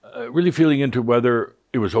 really feeling into whether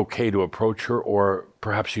it was okay to approach her or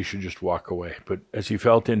perhaps he should just walk away. But as he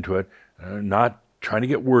felt into it, not trying to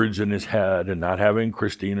get words in his head and not having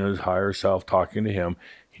Christina's higher self talking to him,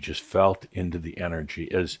 he just felt into the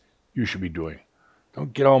energy as you should be doing.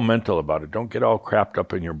 Don't get all mental about it. Don't get all crapped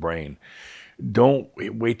up in your brain. Don't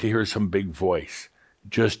wait to hear some big voice.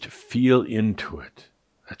 Just feel into it.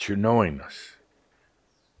 That's your knowingness.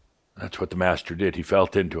 That's what the master did. He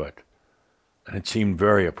felt into it. And it seemed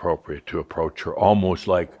very appropriate to approach her, almost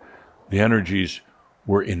like the energies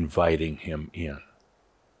were inviting him in.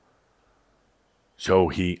 So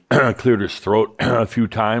he cleared his throat a few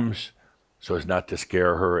times so as not to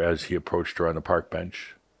scare her as he approached her on the park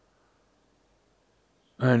bench.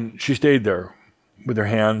 And she stayed there with her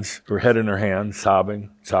head in her hands,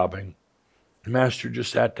 sobbing. The master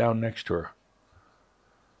just sat down next to her.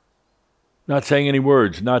 Not saying any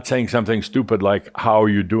words, not saying something stupid like, "How are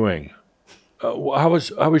you doing?" How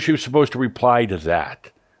was she supposed to reply to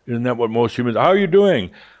that? Isn't that what most humans, "How are you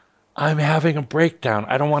doing?" "I'm having a breakdown.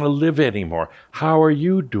 I don't want to live anymore." "How are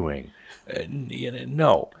you doing?"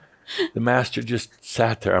 No. The master just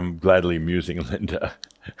sat there. I'm gladly amusing Linda.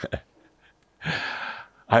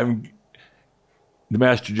 The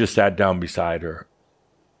master just sat down beside her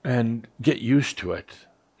and get used to it,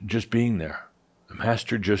 just being there. The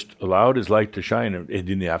master just allowed his light to shine. He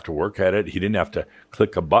didn't have to work at it. He didn't have to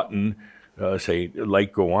click a button, say,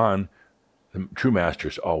 light go on. The true master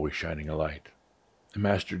is always shining a light. The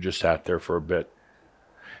master just sat there for a bit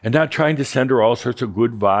and not trying to send her all sorts of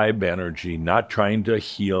good vibe energy, not trying to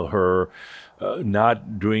heal her,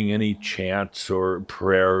 not doing any chants or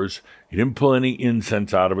prayers. He didn't pull any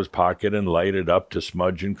incense out of his pocket and light it up to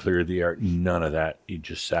smudge and clear the air. None of that. He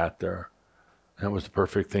just sat there. That was the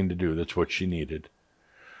perfect thing to do. That's what she needed.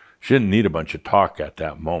 She didn't need a bunch of talk at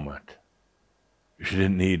that moment. She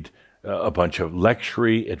didn't need a bunch of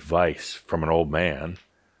lectury advice from an old man.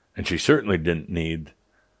 And she certainly didn't need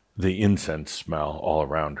the incense smell all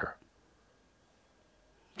around her.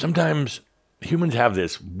 Sometimes humans have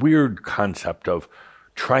this weird concept of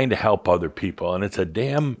trying to help other people, and it's a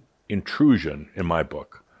damn intrusion in my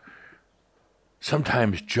book.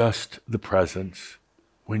 Sometimes just the presence,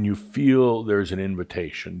 when you feel there's an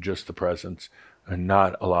invitation, just the presence, and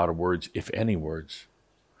not a lot of words, if any words.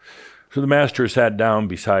 So the master sat down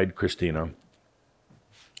beside Christina.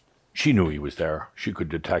 She knew he was there. She could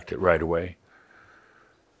detect it right away.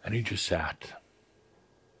 And he just sat,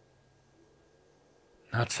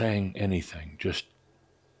 not saying anything, just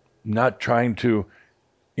not trying to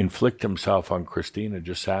inflict himself on Christina,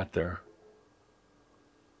 just sat there.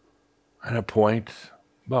 At a point,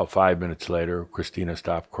 about 5 minutes later, Christina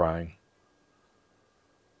stopped crying,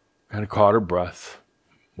 kind of caught her breath,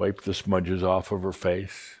 wiped the smudges off of her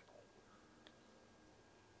face.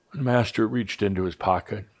 The master reached into his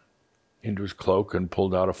pocket, into his cloak, and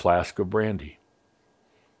pulled out a flask of brandy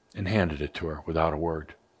and handed it to her without a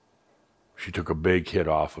word. She took a big hit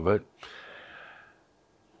off of it,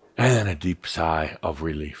 and then a deep sigh of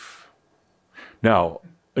relief. Now,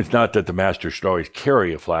 it's not that the master should always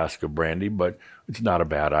carry a flask of brandy, but it's not a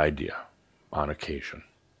bad idea on occasion.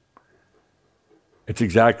 It's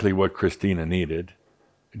exactly what Christina needed,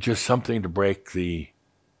 just something to break the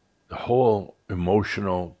whole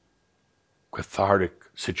emotional, cathartic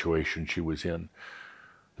situation she was in.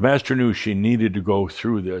 The master knew she needed to go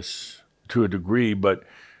through this to a degree, but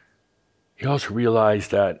he also realized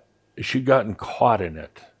that she'd gotten caught in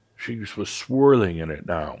it. She just was swirling in it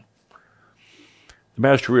now. The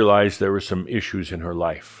master realized there were some issues in her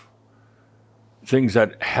life, things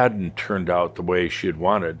that hadn't turned out the way she had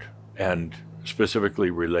wanted, and specifically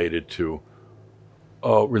related to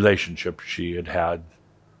a relationship she had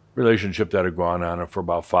relationship that had gone on for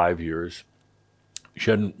about 5 years. She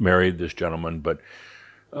hadn't married this gentleman, but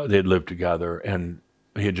they had lived together, and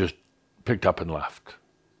he had just picked up and left.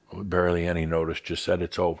 With barely any notice, just said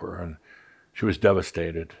it's over, and she was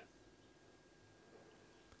devastated.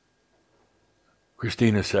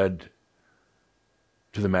 Christina said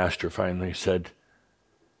to the master finally, said,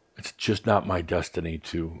 It's just not my destiny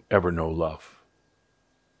to ever know love.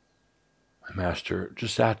 The Master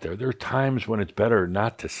just sat there. There are times when it's better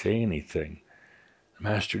not to say anything. The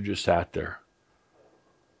Master just sat there.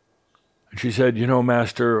 And she said, you know,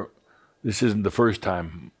 Master, this isn't the first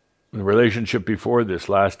time. The relationship before this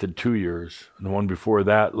lasted 2 years, and the one before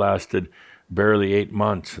that lasted barely 8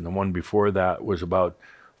 months, and the one before that was about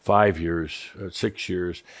 5 years, 6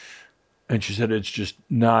 years. And she said, it's just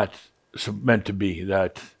not meant to be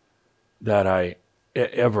that I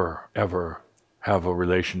ever have a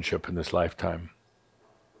relationship in this lifetime.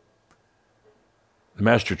 The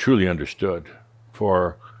Master truly understood,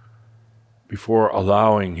 for before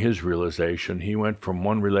allowing his realization, he went from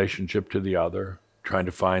one relationship to the other, trying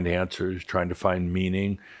to find answers, trying to find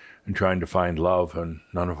meaning, and trying to find love, and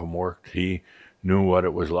none of them worked. He knew what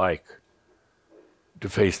it was like to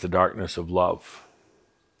face the darkness of love,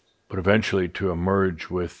 but eventually to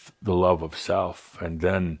emerge with the love of self, and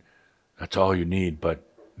then that's all you need. But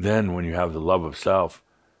then when you have the love of self,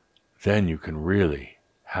 then you can really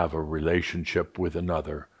have a relationship with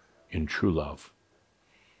another in true love.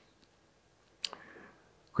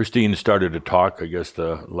 Christine started to talk. I guess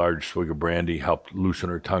the large swig of brandy helped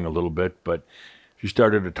loosen her tongue a little bit, but she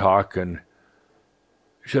started to talk, and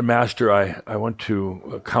she said, Master, I went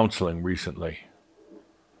to counseling recently.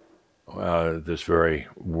 This very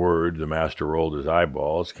word, the Master rolled his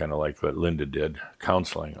eyeballs, kind of like what Linda did.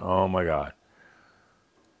 Counseling. Oh, my God.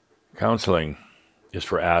 Counseling is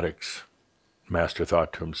for addicts. Master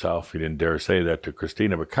thought to himself. He didn't dare say that to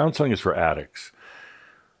Christina, but counseling is for addicts.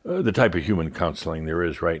 The type of human counseling there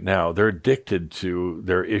is right now. They're addicted to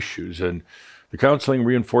their issues, and the counseling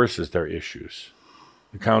reinforces their issues.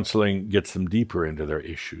 The counseling gets them deeper into their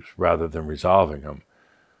issues rather than resolving them.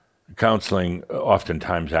 Counseling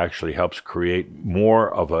oftentimes actually helps create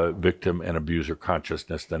more of a victim and abuser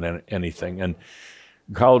consciousness than anything. And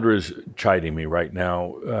Calder is chiding me right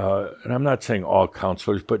now, and I'm not saying all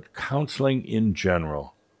counselors, but counseling in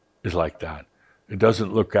general is like that. It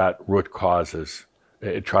doesn't look at root causes.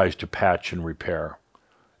 It tries to patch and repair.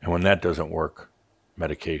 And when that doesn't work,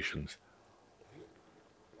 medications.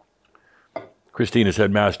 Christina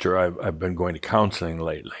said, Master, I've been going to counseling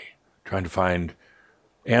lately, trying to find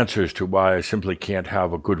answers to why I simply can't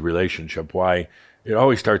have a good relationship, why it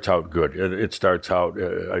always starts out good. It starts out,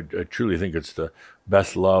 I truly think it's the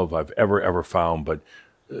best love I've ever found, but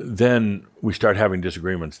then we start having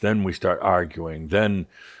disagreements, then we start arguing, then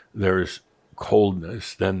there's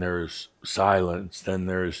coldness, then there's silence, then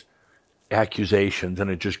there's accusations,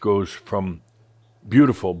 and it just goes from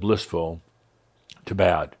beautiful, blissful to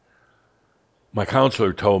bad. My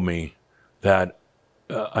counselor told me that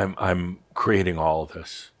I'm creating all of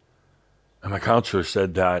this. And my counselor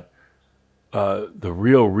said that the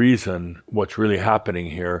real reason what's really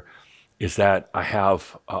happening here is that I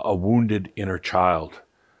have a wounded inner child.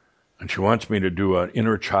 And she wants me to do an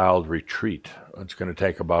inner child retreat. It's going to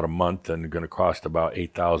take about a month and going to cost about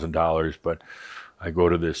 $8,000. But I go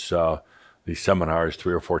to these seminars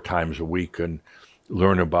 3 or 4 times a week and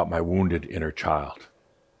learn about my wounded inner child.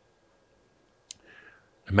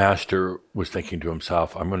 The Master was thinking to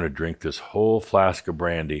himself, I'm going to drink this whole flask of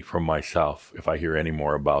brandy for myself if I hear any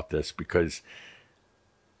more about this, because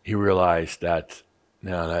he realized that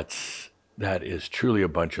that is truly a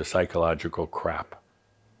bunch of psychological crap.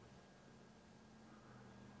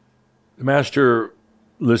 The Master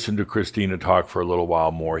listened to Christina talk for a little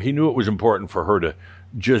while more. He knew it was important for her to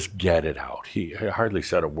just get it out. He hardly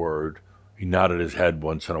said a word. He nodded his head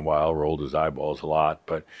once in a while, rolled his eyeballs a lot,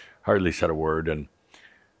 but hardly said a word. And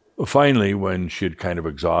finally, when she had kind of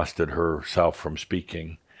exhausted herself from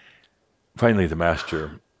speaking, finally the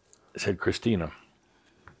Master said, Christina,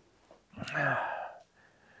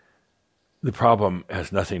 the problem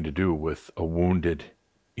has nothing to do with a wounded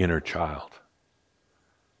inner child.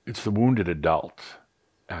 It's the wounded adult,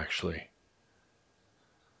 actually. I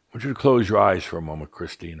want you to close your eyes for a moment,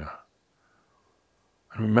 Christina.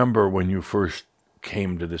 And remember when you first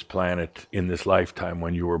came to this planet in this lifetime,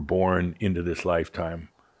 when you were born into this lifetime.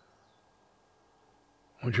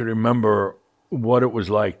 I want you to remember what it was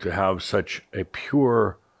like to have such a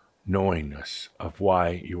pure knowingness of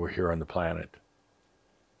why you were here on the planet.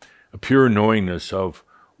 A pure knowingness of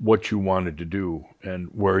what you wanted to do and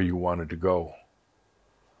where you wanted to go.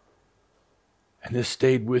 And this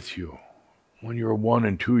stayed with you. When you were 1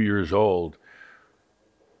 and 2 years old,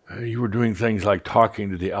 you were doing things like talking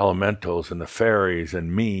to the elementals and the fairies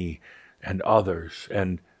and me and others.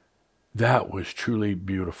 And that was truly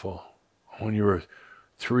beautiful. When you were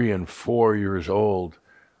 3 and 4 years old,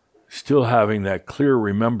 still having that clear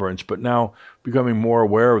remembrance, but now becoming more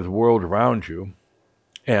aware of the world around you,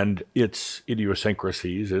 and its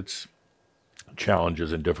idiosyncrasies, its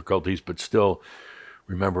challenges and difficulties, but still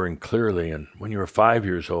remembering clearly. And when you were 5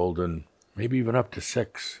 years old and maybe even up to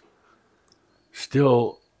 6,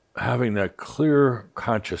 still having that clear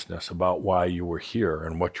consciousness about why you were here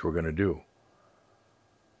and what you were going to do.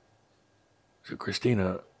 So,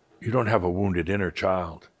 Christina, you don't have a wounded inner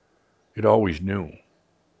child. It always knew.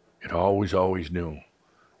 It always knew.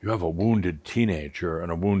 You have a wounded teenager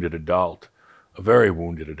and a wounded adult, a very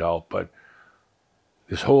wounded adult, but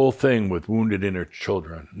this whole thing with wounded inner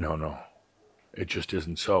children, no, it just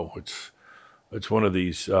isn't so. It's one of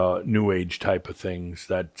these new age type of things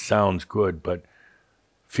that sounds good, but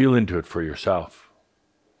feel into it for yourself.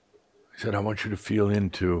 He said, I want you to feel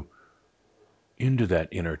into that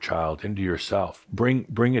inner child, into yourself.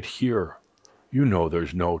 Bring it here. You know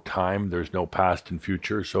there's no time, there's no past and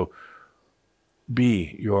future, so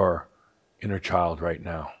be your inner child right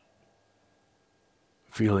now.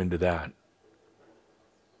 Feel into that.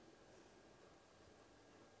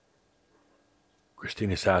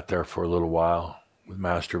 Christina sat there for a little while with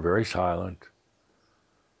Master very silent.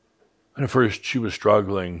 And at first she was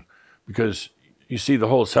struggling because, you see, the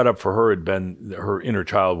whole setup for her had been her inner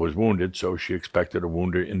child was wounded, so she expected a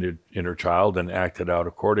wounded inner child and acted out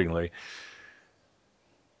accordingly.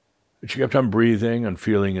 But she kept on breathing and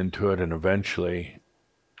feeling into it, and eventually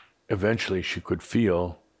she could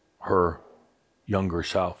feel her younger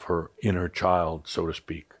self, her inner child, so to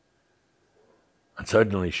speak. And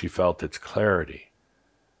suddenly she felt its clarity.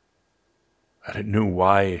 And it knew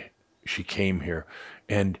why she came here,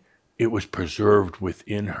 and it was preserved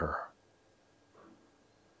within her.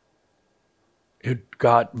 It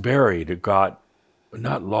got buried, it got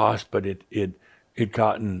not lost, but it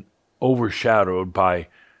gotten overshadowed by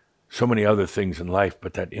so many other things in life,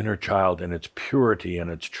 but that inner child and its purity and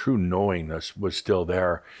its true knowingness was still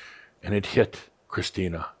there, and it hit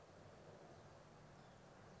Christina.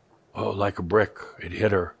 Oh, like a brick, it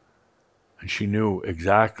hit her, and she knew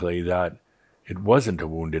exactly that it wasn't a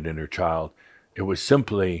wounded inner child. It was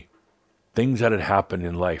simply things that had happened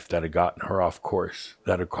in life that had gotten her off course,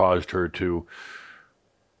 that had caused her to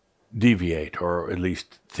deviate, or at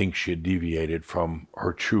least think she had deviated from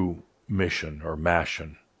her true mission or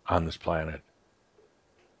mission on this planet.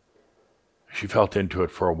 She felt into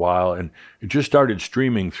it for a while, and it just started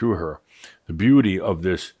streaming through her. The beauty of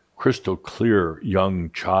this crystal clear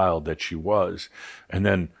young child that she was, and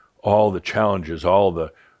then all the challenges, all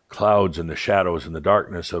the clouds and the shadows and the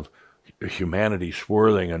darkness of humanity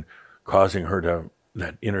swirling and causing her to,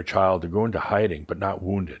 that inner child, to go into hiding, but not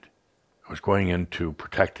wounded. It was going in to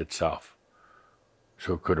protect itself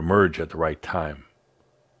so it could emerge at the right time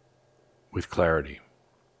with clarity.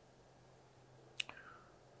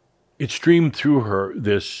 It streamed through her,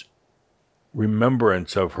 this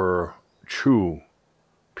remembrance of her true,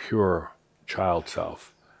 pure child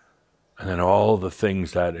self. And then all the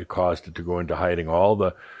things that it caused it to go into hiding, all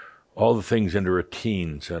the things into her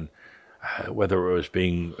teens, and whether it was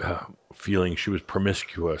being feeling she was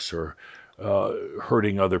promiscuous, or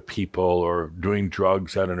hurting other people, or doing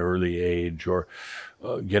drugs at an early age, or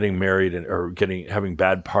getting married, or having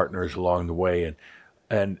bad partners along the way,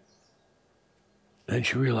 and then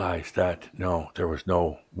she realized that no, there was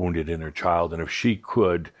no wounded inner child, and if she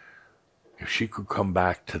could come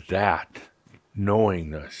back to that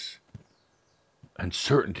knowingness and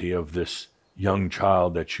certainty of this young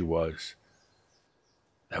child that she was,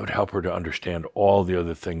 that would help her to understand all the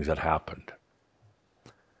other things that happened.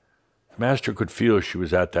 The Master could feel she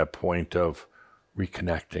was at that point of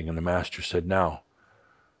reconnecting, and the Master said, now,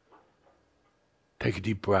 take a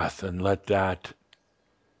deep breath and let that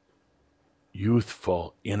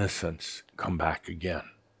youthful innocence come back again.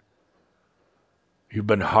 You've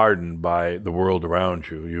been hardened by the world around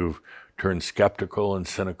you. You've turned skeptical and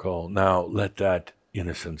cynical. Now let that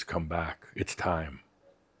innocence come back. It's time.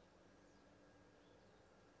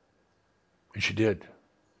 And she did.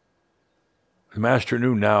 The Master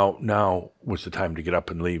knew now was the time to get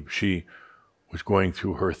up and leave. She was going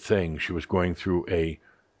through her thing. She was going through a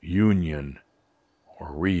union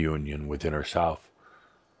or reunion within herself.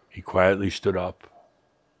 He quietly stood up,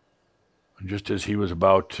 and just as he was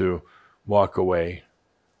about to walk away,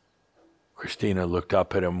 Christina looked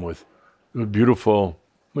up at him with beautiful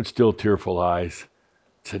but still tearful eyes,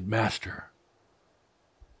 and said, Master,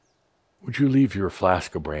 would you leave your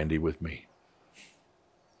flask of brandy with me?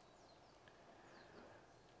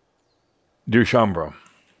 Dear Shaumbra,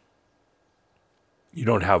 you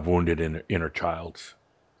don't have wounded inner childs.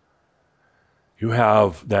 You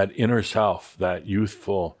have that inner self, that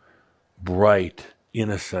youthful, bright,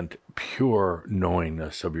 innocent, pure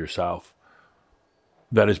knowingness of yourself.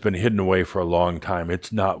 that has been hidden away for a long time.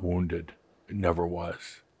 It's not wounded. It never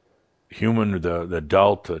was. Human, the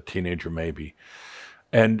adult, the teenager maybe.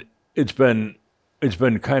 And it's been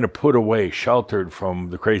kind of put away, sheltered from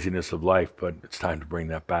the craziness of life, but it's time to bring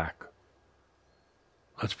that back.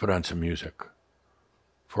 Let's put on some music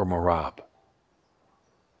for Merab.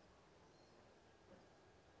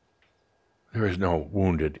 There is no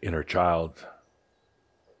wounded inner child.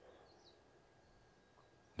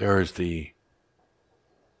 There is the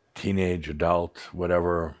teenage, adult,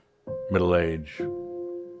 whatever, middle age,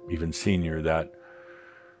 even senior that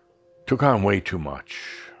took on way too much.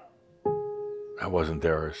 That wasn't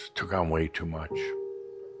theirs. Took on way too much.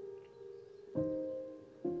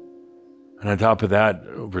 And on top of that,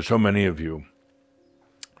 for so many of you,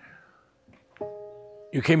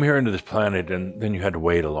 you came here into this planet and then you had to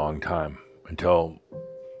wait a long time until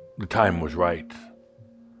the time was right.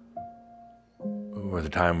 Or the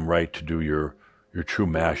time right to do your true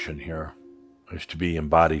mission here is to be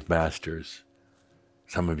embodied masters.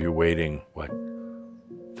 Some of you waiting,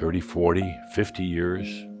 30, 40, 50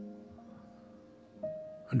 years?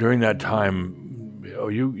 And during that time,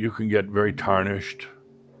 you can get very tarnished.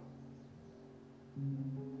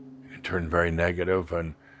 You can turn very negative,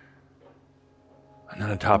 and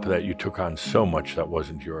then on top of that, you took on so much that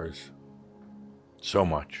wasn't yours. So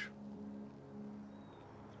much.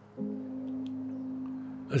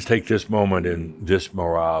 Let's take this moment in this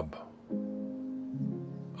Merab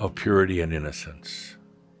of purity and innocence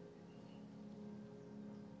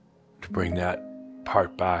to bring that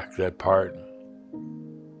part back, that part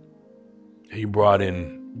that you brought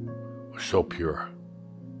in was so pure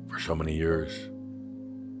for so many years.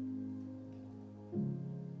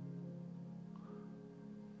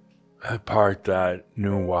 That part that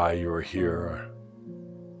knew why you were here.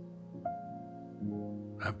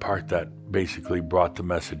 That part that basically brought the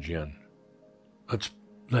message in.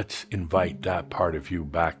 Let's invite that part of you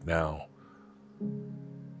back now.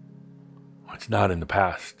 It's not in the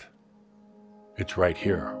past. It's right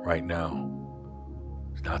here, right now.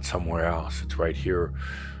 It's not somewhere else. It's right here.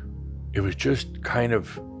 It was just kind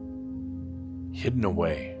of hidden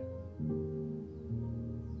away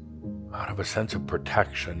out of a sense of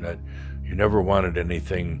protection that you never wanted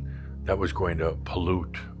anything that was going to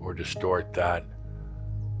pollute or distort that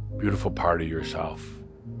beautiful part of yourself.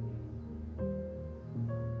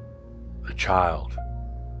 The child,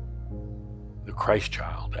 the Christ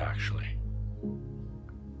child, actually.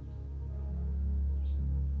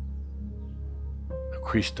 The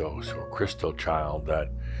Christos or Crystal child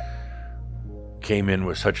that came in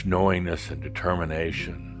with such knowingness and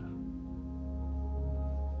determination.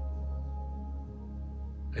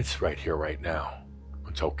 It's right here, right now.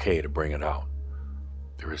 It's okay to bring it out.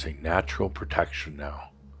 There is a natural protection now.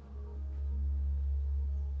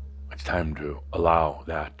 It's time to allow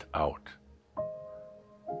that out.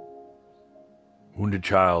 Wounded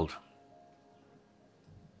child.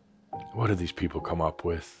 What do these people come up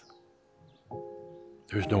with?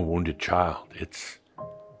 There's no wounded child. It's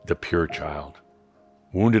the pure child.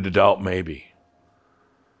 Wounded adult, maybe.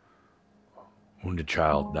 Wounded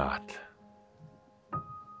child, not.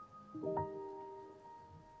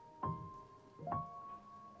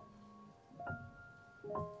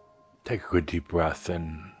 Take a good deep breath,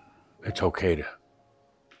 and it's okay to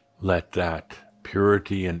let that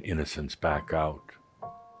purity and innocence back out.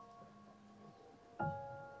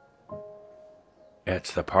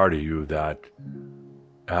 It's the part of you that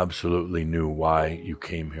absolutely knew why you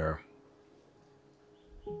came here.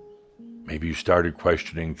 Maybe you started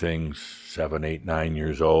questioning things 7, 8, 9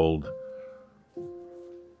 years old.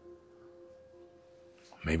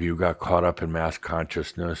 Maybe you got caught up in mass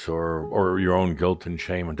consciousness or your own guilt and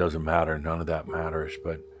shame. It doesn't matter. None of that matters.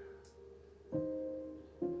 But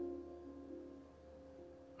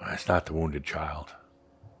it's not the wounded child.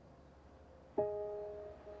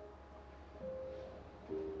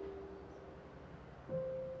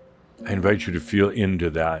 I invite you to feel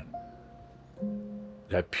into that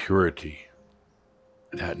purity,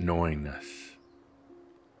 that knowingness.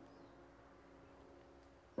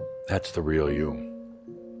 That's the real you.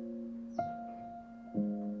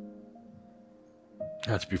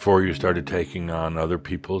 That's before you started taking on other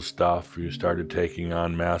people's stuff. You started taking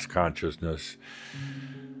on mass consciousness.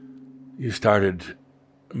 You started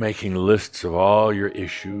making lists of all your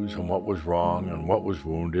issues and what was wrong and what was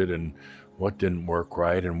wounded and what didn't work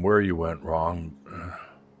right and where you went wrong.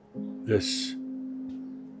 This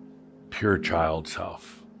pure child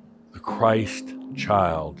self, the Christ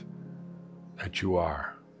child that you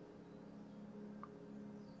are,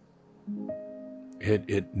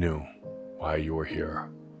 it knew why you were here.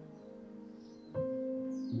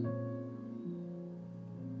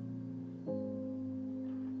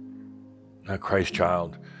 that Christ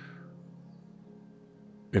child,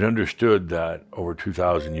 it understood that over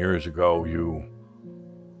 2,000 years ago, you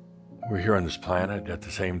were here on this planet at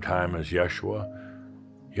the same time as Yeshua.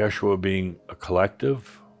 Yeshua being a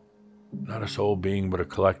collective, not a soul being, but a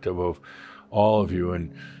collective of all of you.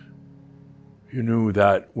 And you knew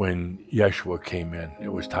that when Yeshua came in,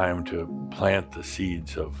 it was time to plant the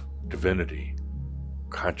seeds of divinity,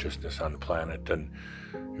 consciousness on the planet, and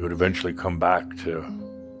you would eventually come back to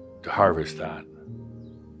harvest that.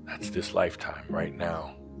 That's this lifetime right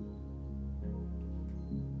now.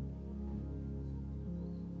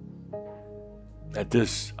 At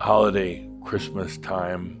this holiday, Christmas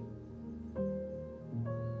time,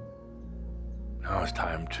 now it's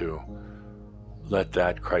time to let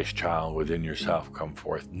that Christ child within yourself come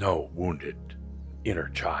forth. No wounded inner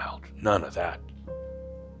child. None of that.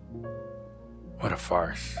 What a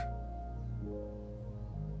farce.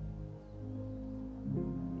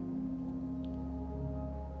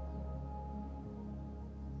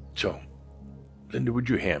 So, Linda, would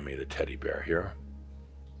you hand me the teddy bear here?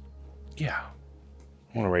 Yeah.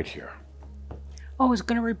 I want it right here. Oh, it's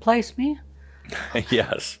going to replace me?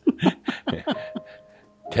 Yes.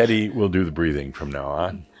 Teddy will do the breathing from now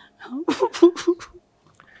on.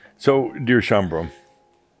 So, dear Shaumbra,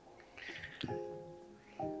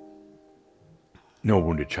 no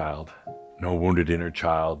wounded child, no wounded inner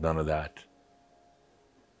child, none of that.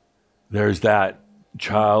 There's that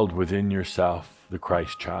child within yourself, the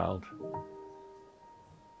Christ child.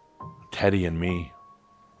 Teddy and me,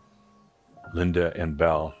 Linda and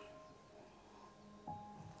Belle.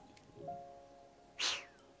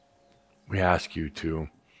 We ask you to,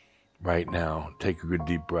 right now, take a good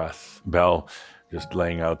deep breath. Belle, just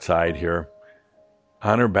laying outside here,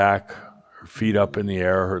 on her back, her feet up in the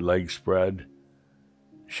air, her legs spread.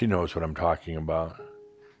 She knows what I'm talking about.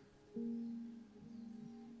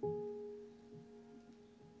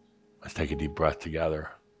 Let's take a deep breath together.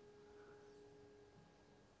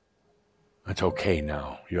 It's okay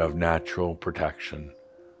now. You have natural protection.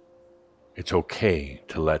 It's okay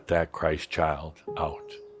to let that Christ child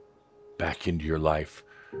out, back into your life.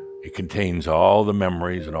 It contains all the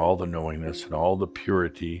memories and all the knowingness and all the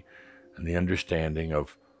purity and the understanding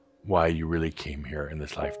of why you really came here in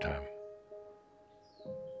this lifetime.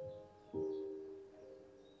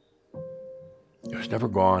 It was never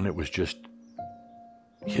gone. It was just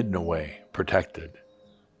hidden away, protected.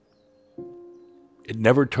 It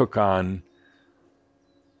never took on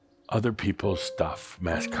other people's stuff,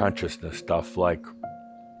 mass consciousness stuff like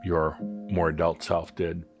your more adult self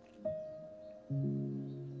did.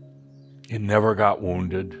 It never got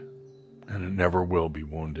wounded, and it never will be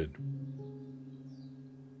wounded.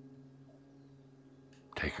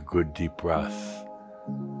 Take a good deep breath,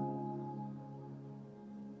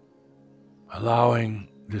 allowing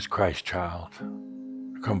this Christ child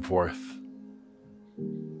to come forth.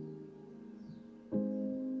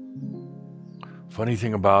 Funny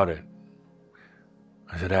thing about it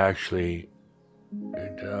is it actually,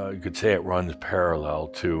 you could say it runs parallel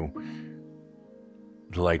to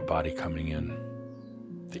the light body coming in.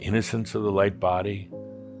 The innocence of the light body,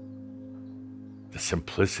 the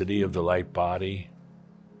simplicity of the light body.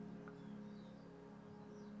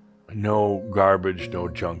 No garbage, no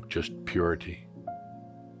junk, just purity.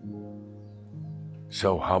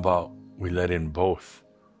 So how about we let in both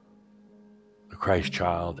the Christ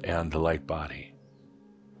child and the light body?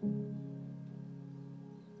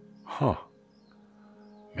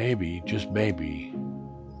 Maybe, just maybe,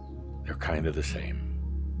 they're kind of the same.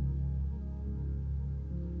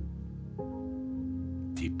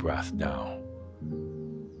 Deep breath now.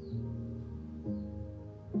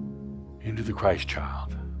 Into the Christ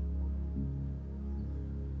child.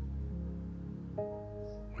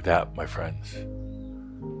 With that, my friends,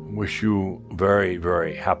 wish you a very,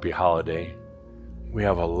 very happy holiday. We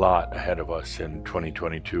have a lot ahead of us in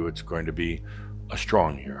 2022. It's going to be a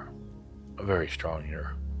strong year, a very strong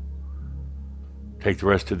year. Take the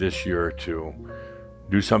rest of this year to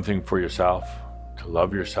do something for yourself, to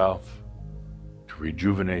love yourself, to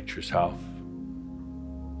rejuvenate yourself.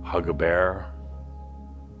 Hug a bear,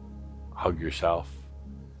 hug yourself.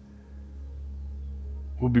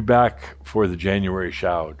 We'll be back for the January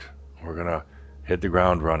shout. We're going to hit the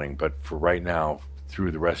ground running, but for right now,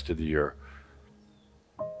 through the rest of the year,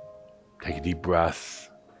 take a deep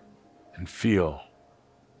breath and feel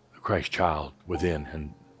the Christ child within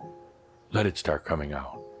and let it start coming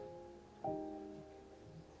out.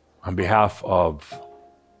 On behalf of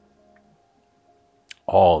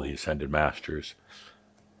all the Ascended Masters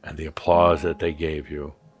and the applause that they gave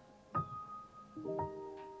you,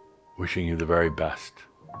 wishing you the very best.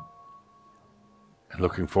 and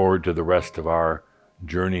looking forward to the rest of our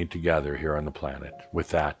journey together here on the planet. With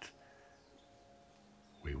that,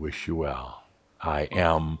 we wish you well. I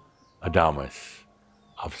am Adamus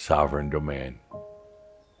of Sovereign Domain.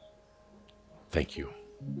 Thank you.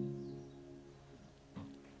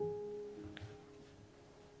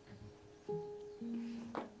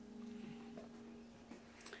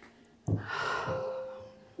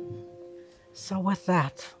 So with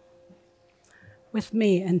that, with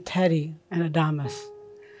me and Teddy and Adamus,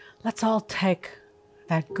 let's all take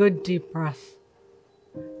that good deep breath,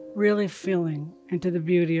 really feeling into the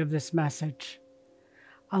beauty of this message,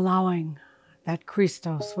 allowing that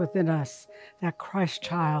Christos within us, that Christ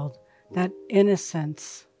child, that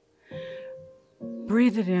innocence.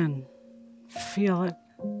 Breathe it in, feel it,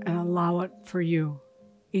 and allow it for you,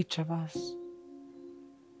 each of us.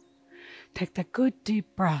 Take that good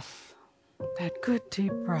deep breath, that good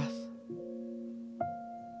deep breath.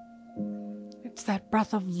 It's that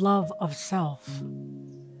breath of love of self.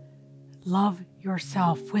 Love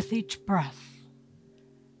yourself with each breath.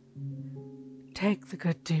 Take the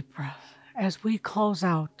good deep breath as we close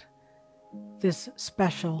out this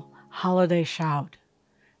special holiday shout.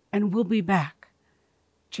 And we'll be back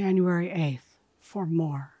January 8th for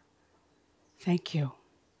more. Thank you.